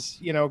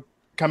guys,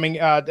 coming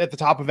at the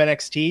top of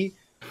NXT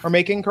are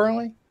making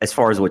currently? As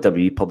far as what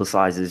WWE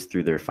publicizes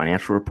through their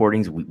financial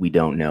reportings, we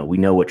don't know. We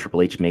know what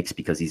Triple H makes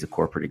because he's a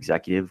corporate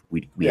executive.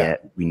 We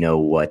know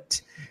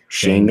what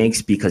Shane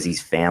makes because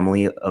he's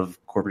family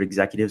of corporate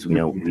executives. We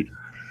know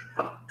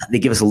they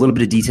give us a little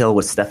bit of detail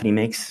what Stephanie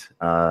makes.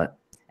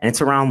 And it's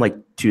around like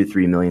 2 to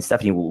 3 million.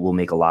 Stephanie will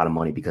make a lot of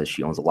money because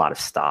she owns a lot of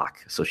stock,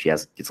 so she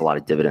gets a lot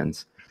of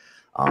dividends.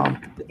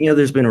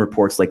 There's been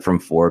reports like from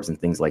Forbes and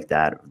things like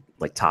that,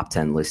 like top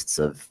 10 lists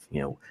of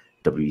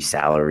WWE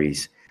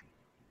salaries,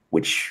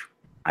 which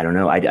I don't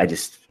know.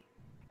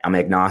 I'm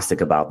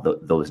agnostic about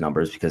those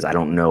numbers because I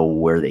don't know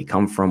where they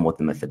come from, what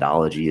the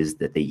methodology is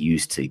that they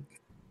use to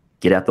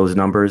get at those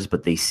numbers,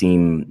 but the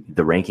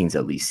rankings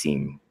at least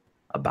seem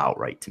about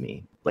right to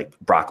me. Like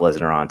Brock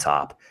Lesnar on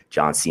top,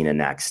 John Cena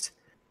next.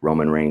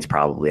 Roman Reigns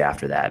probably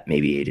after that,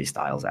 maybe AJ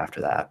Styles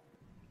after that.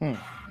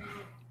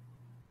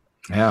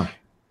 Yeah.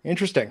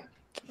 Interesting.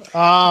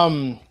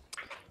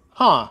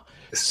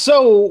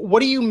 So what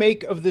do you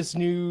make of this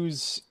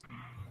news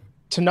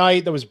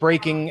tonight that was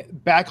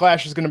breaking?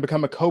 Backlash is going to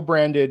become a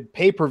co-branded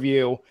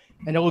pay-per-view,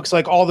 and it looks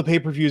like all the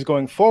pay-per-views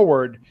going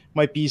forward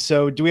might be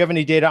so. Do we have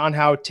any data on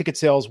how ticket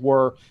sales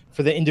were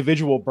for the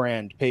individual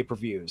brand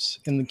pay-per-views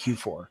in the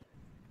Q4?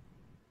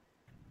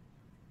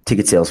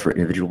 Ticket sales for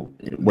individual.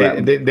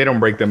 They don't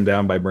break them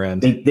down by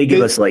brand. They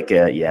give us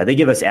they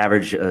give us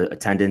average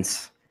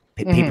attendance.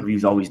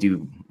 Pay-per-views always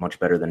do much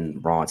better than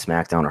Raw and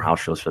SmackDown or house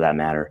shows for that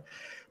matter.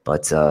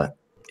 But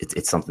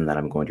it's something that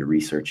I'm going to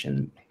research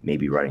and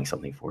maybe writing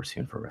something for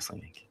soon for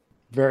Wrestling Inc.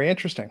 Very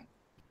interesting.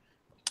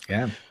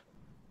 Yeah.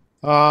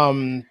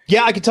 I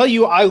can tell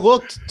you, I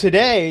looked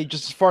today,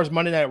 just as far as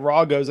Monday Night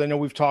Raw goes. I know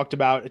we've talked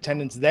about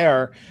attendance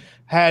there.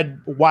 Had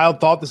wild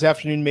thought this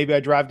afternoon, maybe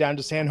I drive down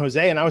to San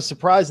Jose, and I was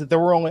surprised that there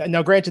were only,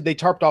 now granted they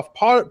tarped off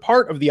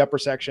part of the upper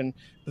section,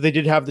 but they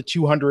did have the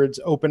 200s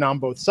open on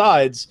both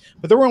sides,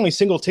 but there were only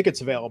single tickets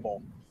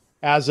available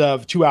as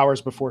of 2 hours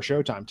before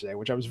showtime today,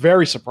 which I was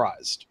very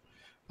surprised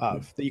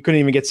of, that you couldn't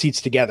even get seats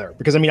together.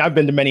 Because I mean, I've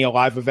been to many a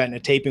live event and a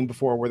taping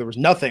before where there was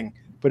nothing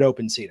but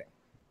open seating.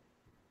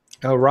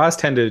 Oh, Raws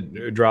tend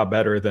to draw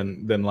better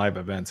than live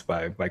events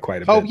by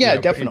quite a bit. Oh yeah,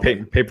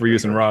 definitely.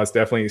 Pay-per-views and Raws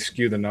definitely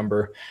skew the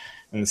number.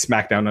 and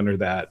SmackDown under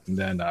that, and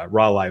then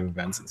Raw live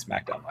events and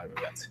SmackDown live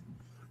events.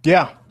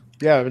 Yeah.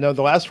 Yeah, no,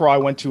 the last Raw I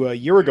went to a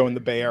year ago in the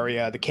Bay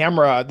Area,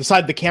 the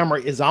side the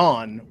camera is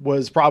on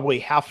was probably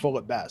half full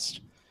at best.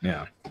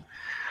 Yeah.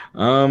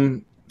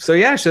 So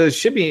it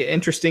should be an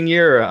interesting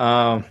year.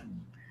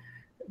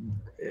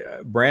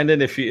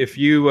 Brandon, if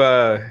you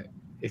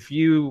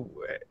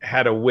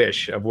had a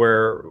wish of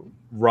where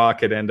Raw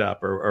could end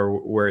up or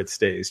where it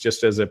stays,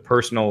 just as a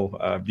personal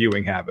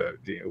viewing habit,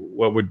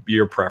 what would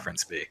your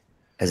preference be?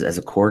 As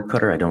a cord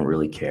cutter, I don't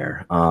really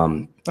care.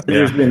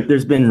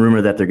 There's been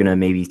rumor that they're gonna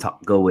maybe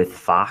go with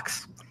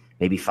Fox.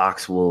 Maybe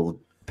Fox will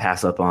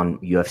pass up on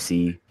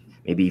UFC.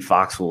 Maybe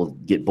Fox will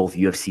get both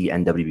UFC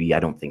and WWE. I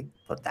don't think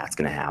that's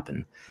gonna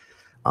happen.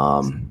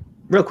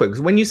 Real quick,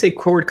 when you say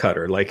cord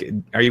cutter, like,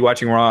 are you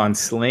watching Raw on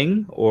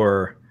Sling,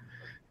 or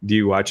do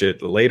you watch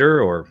it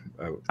later? Or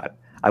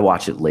I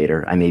watch it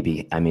later. I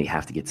may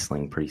have to get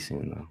Sling pretty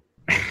soon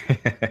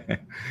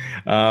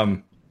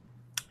though.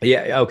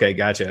 Yeah. Okay.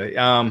 Gotcha.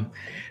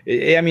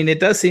 I mean,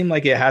 it does seem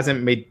like it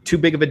hasn't made too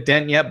big of a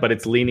dent yet, but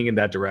it's leaning in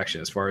that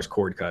direction as far as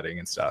cord cutting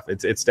and stuff.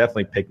 It's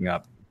definitely picking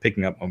up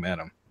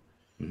momentum.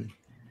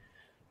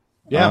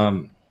 Yeah.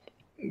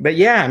 But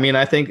yeah, I mean,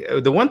 I think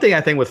the one thing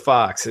I think with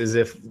Fox is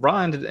if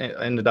Raw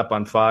ended up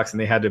on Fox and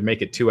they had to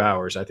make it 2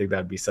 hours, I think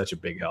that'd be such a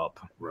big help.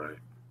 Right.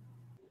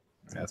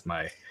 That's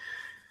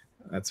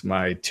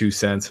my 2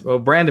 cents. Well,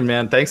 Brandon,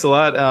 man, thanks a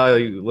lot.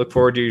 Look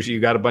forward to you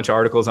got a bunch of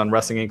articles on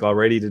Wrestling Inc.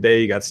 already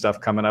today. You got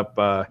stuff coming up,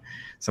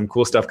 some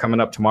cool stuff coming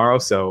up tomorrow.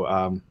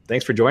 So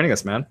thanks for joining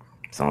us, man.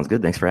 Sounds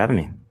good. Thanks for having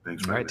me.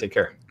 Thanks. All right, take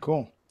care.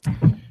 Cool.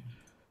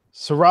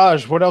 So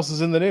Raj, what else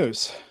is in the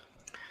news?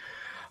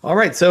 All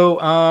right, so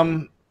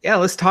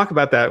let's talk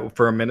about that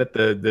for a minute.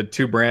 The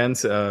two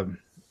brands.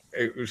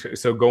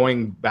 So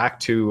going back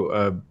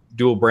to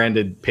dual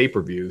branded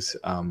pay-per-views,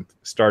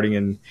 starting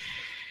in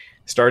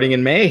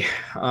May.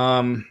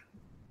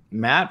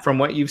 Matt, from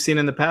what you've seen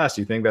in the past,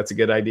 you think that's a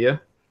good idea?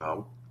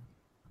 No.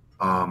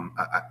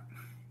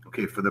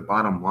 Okay, for the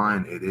bottom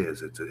line, it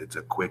is. It's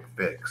a quick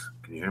fix.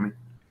 Can you hear me?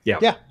 Yeah.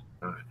 Yeah.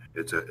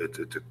 It's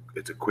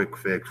a quick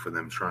fix for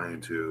them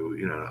trying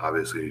to,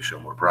 obviously show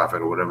more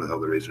profit or whatever the hell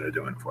the reason they're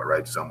doing it for,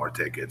 right? Sell more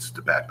tickets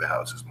to back the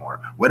houses more,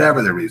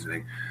 whatever their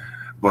reasoning.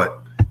 But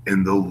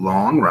in the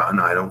long run,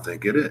 I don't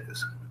think it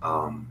is.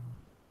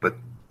 But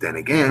then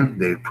again,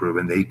 they've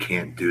proven they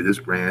can't do this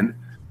brand,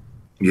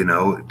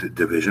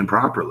 division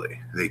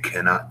properly. They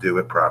cannot do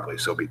it properly.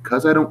 So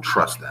because I don't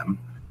trust them,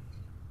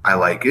 I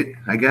like it,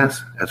 I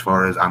guess, as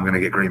far as I'm going to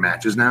get great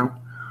matches now,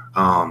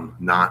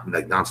 not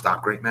like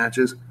nonstop great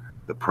matches.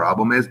 The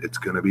problem is it's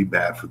going to be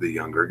bad for the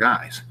younger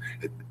guys.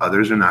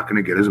 Others are not going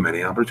to get as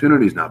many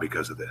opportunities now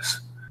because of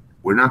this.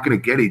 We're not going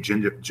to get a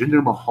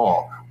Jinder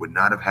Mahal would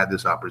not have had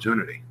this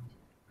opportunity.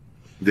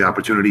 The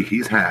opportunity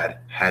he's had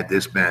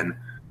this been,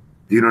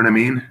 you know what I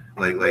mean?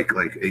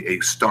 Like a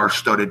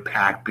star-studded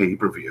packed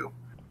pay-per-view.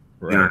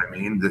 Right. You know what I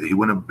mean? That he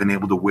wouldn't have been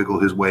able to wiggle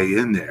his way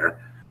in there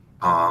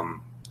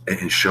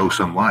and show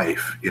some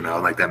life.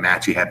 Like that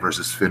match he had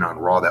versus Finn on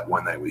Raw that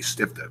one night. We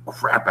stiffed the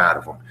crap out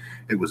of him.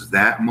 It was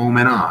that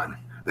moment on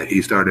that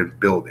he started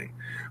building.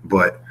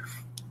 But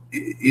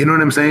you know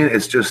what I'm saying?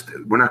 It's just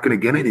we're not going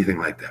to get anything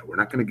like that. We're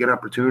not going to get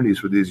opportunities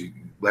for these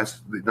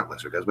not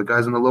lesser guys, but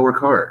guys in the lower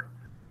card.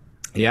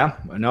 Yeah,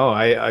 no,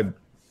 I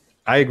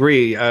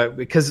agree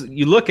because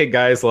you look at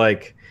guys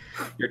like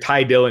your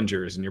Ty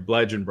Dillingers and your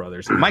Bludgeon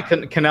Brothers. Mike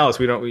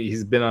Kanellis,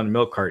 he's been on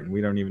Milk Carton.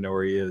 We don't even know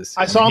where he is.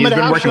 I saw him at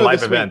a house show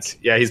this events.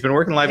 Yeah, he's been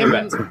working live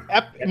events.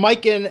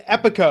 Mike and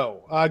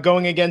Epico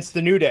going against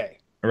the New Day.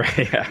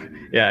 Right.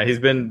 Yeah. He's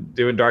been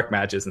doing dark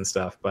matches and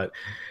stuff, but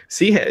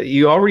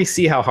you already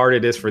see how hard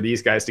it is for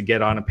these guys to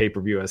get on a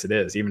pay-per-view as it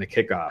is, even a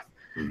kickoff.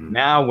 Mm-hmm.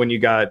 Now, when you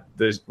got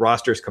the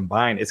rosters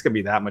combined, it's going to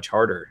be that much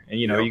harder. And,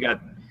 you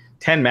got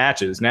 10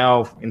 matches.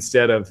 Now,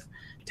 instead of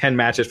 10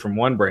 matches from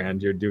one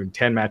brand, you're doing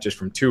 10 matches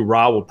from two.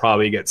 Raw will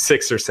probably get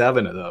 6 or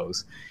 7 of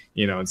those,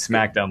 and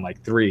SmackDown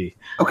like 3.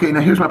 Okay, now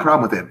here's my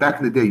problem with that. Back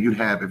in the day, you'd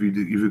have, if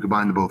you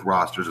combine the both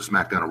rosters of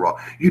SmackDown and Raw,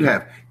 you'd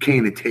have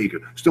Kane and Taker,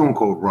 Stone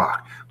Cold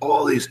Rock,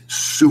 all these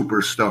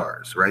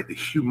superstars, right? The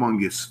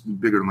humongous,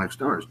 bigger than life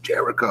stars.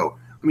 Jericho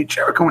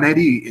and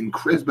Eddie and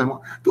Chris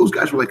Benoit, those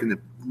guys were like in the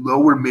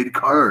lower mid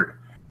card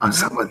on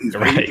some of these.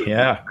 Right,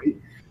 yeah. Right?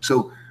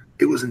 So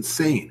it was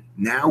insane.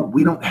 Now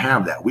we don't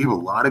have that. We have a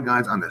lot of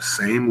guys on the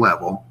same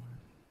level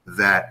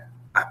that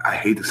I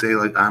hate to say,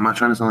 like, I'm not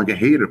trying to sound like a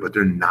hater, but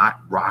they're not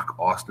Rock,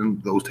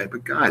 Austin, those type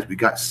of guys. We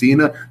got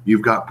Cena,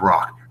 you've got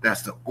Brock.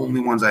 That's the only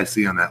ones I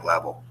see on that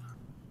level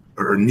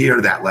or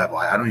near that level.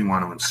 I don't even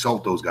want to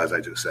insult those guys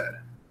I just said.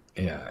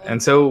 Yeah,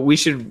 and so we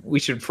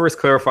should first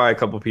clarify. A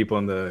couple people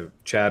in the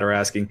chat are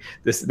asking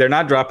this. They're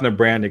not dropping a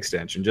brand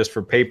extension just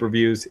for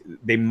pay-per-views.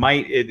 They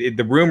might.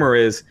 The rumor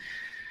is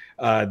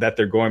that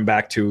they're going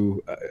back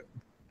to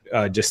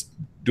just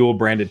dual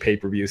branded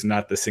pay-per-views,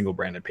 not the single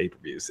branded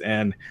pay-per-views.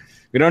 And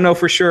we don't know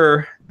for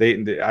sure. I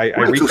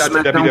reached out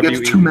to WWE.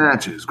 Gets 2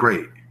 matches.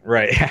 Great.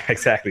 Right,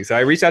 exactly. So I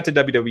reached out to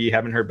WWE,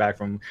 haven't heard back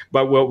from them.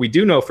 But what we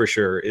do know for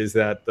sure is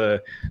that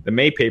the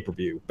May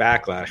pay-per-view,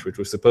 Backlash, which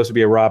was supposed to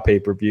be a Raw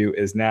pay-per-view,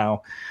 is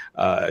now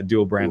a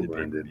dual-branded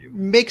pay-per-view.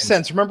 Makes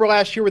sense. Remember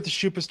last year with the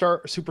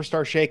superstar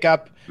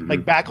shakeup?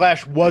 Like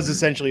Backlash was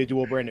essentially a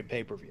dual-branded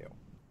pay-per-view.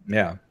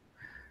 Yeah.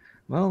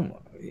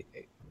 Well,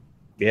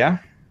 yeah.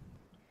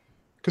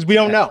 Because we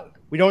don't know.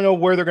 We don't know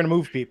where they're going to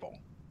move people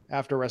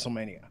after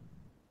WrestleMania.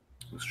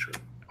 That's true.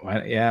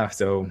 Well, yeah,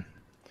 so...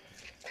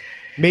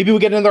 Maybe we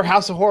get another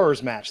House of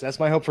Horrors match. That's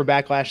my hope for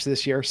Backlash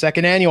this year.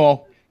 Second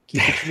annual.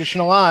 Keep the tradition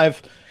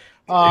alive.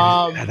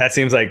 That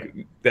seems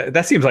like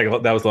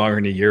that was longer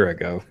than a year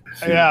ago.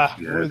 Yeah.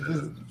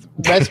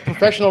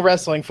 Professional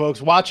wrestling,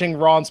 folks. Watching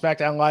Raw and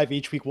SmackDown Live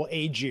each week will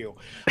age you.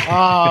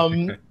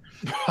 But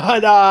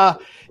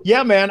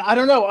yeah, man, I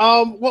don't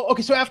know. Well,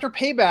 okay, so after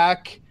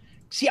Payback,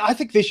 see, I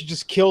think they should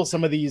just kill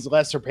some of these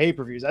lesser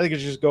pay-per-views. I think it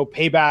should just go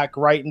Payback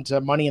right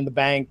into Money in the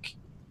Bank.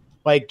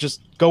 Like, just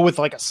go with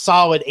like a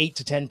solid 8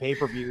 to 10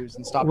 pay-per-views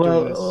and stop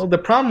doing this. Well, the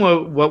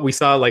problem with what we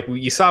saw, like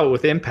you saw it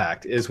with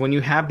Impact, is when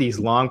you have these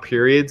long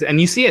periods, and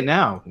you see it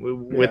now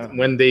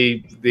when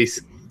they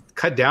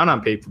cut down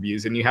on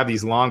pay-per-views and you have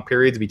these long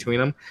periods between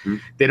them,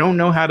 they don't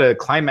know how to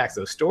climax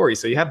those stories.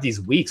 So you have these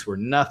weeks where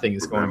nothing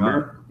is going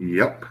on.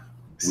 Yep.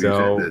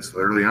 So we said this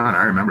early on.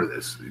 I remember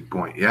this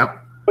point.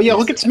 Yep. But yeah,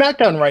 look at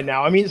SmackDown right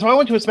now. I mean, so I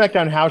went to a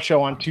SmackDown house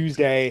show on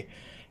Tuesday.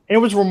 And it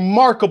was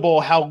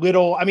remarkable how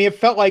little. I mean, it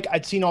felt like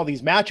I'd seen all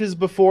these matches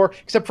before,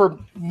 except for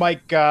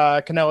Mike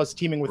Kanellis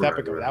teaming with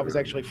Epico. That was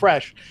actually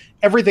fresh.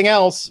 Everything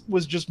else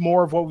was just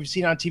more of what we've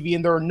seen on TV,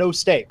 and there are no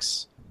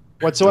stakes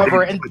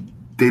whatsoever.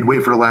 They'd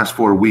wait for the last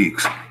 4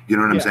 weeks. You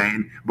know what I'm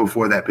saying?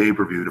 Before that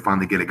pay-per-view to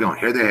finally get it going.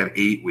 Here they have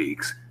 8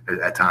 weeks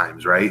at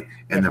times, right?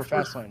 And the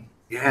first, then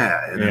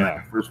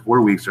the first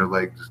 4 weeks are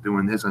like just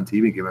doing this on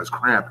TV, giving us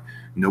crap.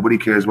 Nobody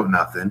cares about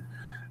nothing.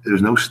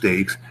 There's no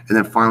stakes. And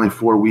then finally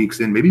 4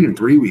 weeks in, maybe even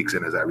 3 weeks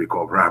in, as I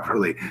recall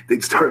properly,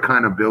 they'd start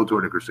kind of build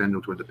toward a crescendo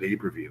toward the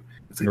pay-per-view.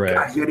 It's like,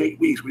 guys, you had 8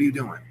 weeks. What are you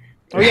doing?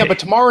 Oh, yeah, but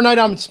tomorrow night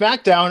on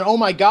SmackDown, oh,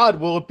 my God,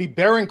 will it be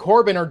Baron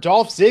Corbin or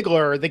Dolph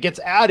Ziggler that gets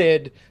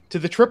added to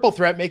the triple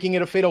threat, making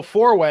it a fatal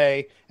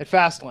four-way at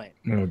Fastlane?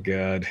 Oh,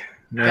 God.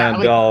 Man,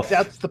 Dolph.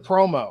 That's the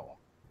promo.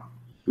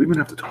 We even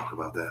have to talk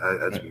about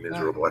that. That's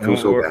miserable. I feel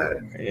so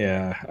bad.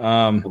 Yeah.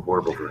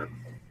 Horrible for him.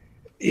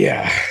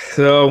 Yeah.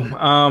 So,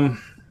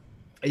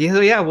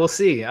 yeah, we'll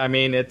see. I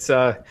mean, it's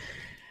I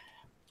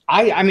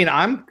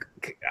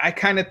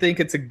kind of think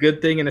it's a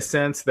good thing in a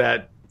sense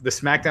that the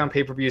SmackDown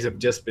pay-per-views have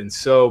just been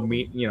so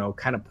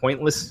kind of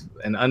pointless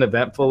and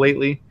uneventful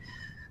lately.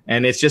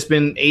 And it's just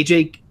been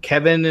AJ,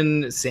 Kevin,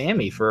 and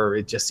Sammy for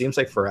it just seems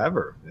like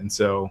forever. And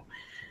so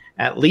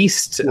at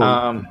least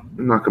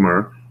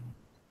Nakamura.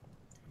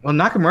 Well,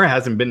 Nakamura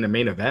hasn't been the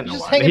main event in a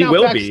while. He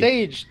will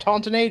backstage,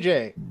 taunting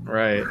AJ.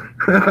 Right.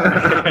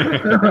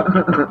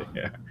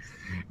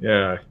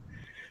 Yeah.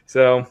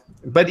 So,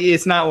 but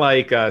it's not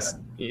like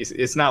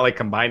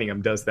combining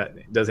them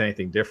does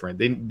anything different.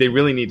 They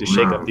really need to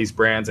shake up these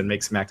brands and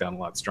make SmackDown a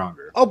lot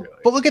stronger. Oh, really.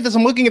 But look at this.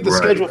 I'm looking at the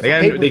schedule.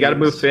 They got to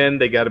move Finn.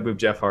 They got to move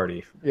Jeff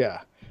Hardy.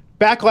 Yeah.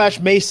 Backlash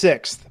May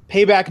 6th.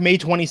 Payback May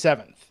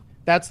 27th.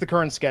 That's the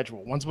current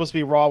schedule. One's supposed to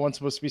be Raw. One's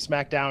supposed to be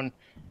SmackDown.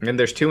 And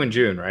there's 2 in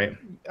June, right?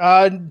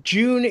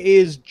 June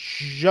is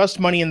just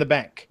Money in the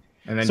Bank.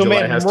 And then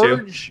July has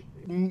 2.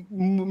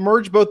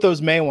 Merge both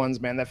those May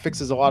ones, man. That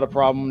fixes a lot of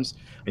problems.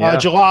 Yeah.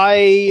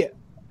 July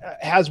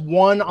has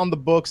 1 on the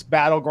books,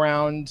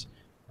 Battleground.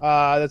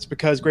 That's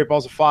because Great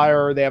Balls of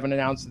Fire, they haven't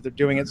announced that they're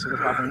doing it, so they're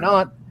probably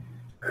not.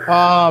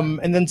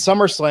 And then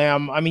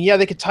SummerSlam. I mean, yeah,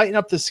 they could tighten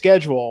up the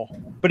schedule,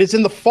 but it's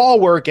in the fall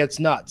where it gets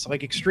nuts.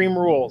 Like Extreme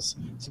Rules,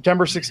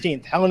 September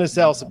 16th. Hell in a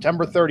Cell,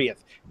 September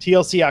 30th.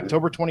 TLC,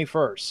 October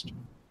 21st.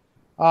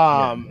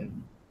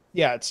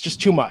 Yeah, it's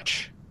just too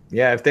much.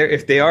 Yeah,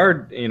 if they are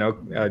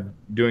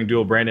doing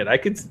dual branded,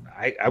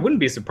 I wouldn't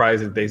be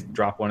surprised if they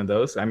drop one of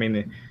those. I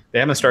mean, they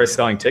haven't started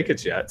selling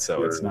tickets yet,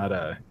 so it's not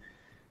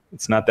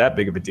that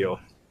big of a deal.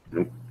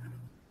 Nope.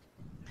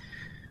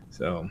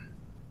 So,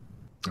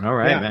 all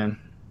right, man.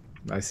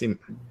 I see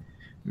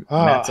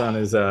Matt's on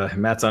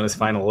his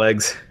final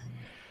legs.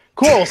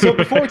 Cool. So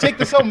before we take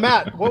this home,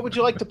 Matt, what would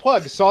you like to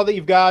plug? Saw that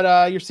you've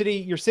got your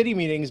city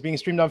meetings being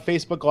streamed on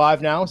Facebook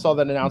Live now. Saw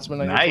that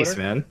announcement on your Twitter. Nice,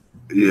 man.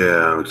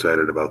 Yeah, I'm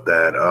excited about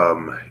that.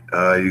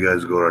 You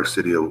guys go to our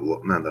City of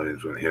not that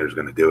anyone here is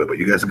going to do it, but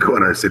you guys can go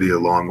on our City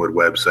of Longwood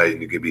website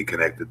and you can be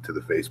connected to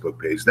the Facebook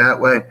page that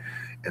way.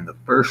 And the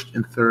first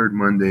and third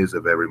Mondays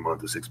of every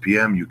month at 6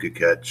 p.m., you could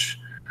catch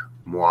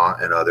moi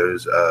and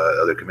others,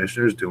 other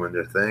commissioners doing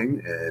their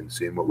thing and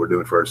seeing what we're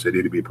doing for our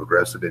city to be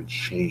progressive and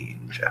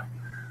change.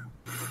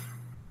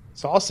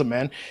 It's awesome,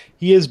 man.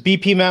 He is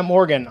BP Matt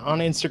Morgan on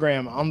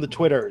Instagram, on the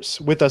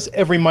Twitters, with us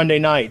every Monday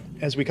night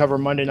as we cover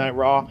Monday Night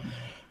Raw.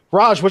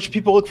 Raj, what should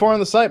people look for on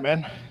the site,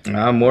 man?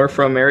 More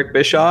from Eric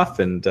Bischoff.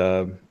 And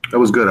that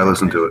was good. I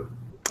listened to it.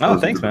 Oh,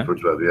 thanks, man.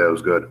 Yeah, it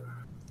was good.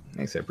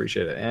 Thanks, I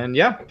appreciate it. And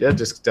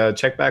just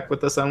check back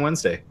with us on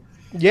Wednesday.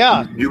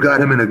 Yeah. You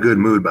got him in a good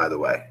mood, by the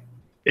way.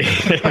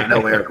 I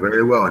know Eric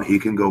very well, and he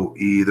can go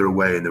either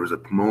way. And there was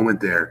a moment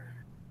there,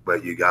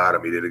 but you got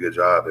him. He did a good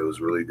job. It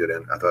was really good,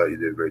 and I thought you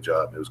did a great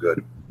job. It was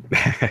good.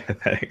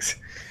 Thanks.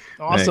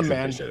 Awesome,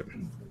 Thanks,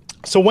 man.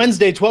 So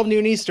Wednesday, 12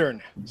 noon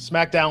Eastern,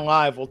 SmackDown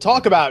Live. We'll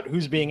talk about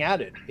who's being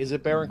added. Is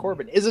it Baron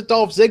Corbin? Is it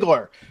Dolph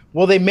Ziggler?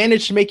 Will they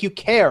manage to make you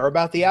care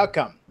about the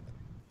outcome?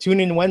 Tune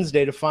in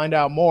Wednesday to find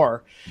out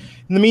more.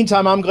 In the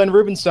meantime, I'm Glenn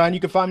Rubenstein. You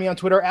can find me on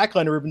Twitter at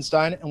Glenn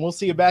Rubenstein, and we'll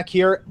see you back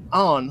here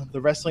on the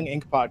Wrestling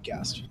Inc.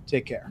 podcast.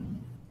 Take care.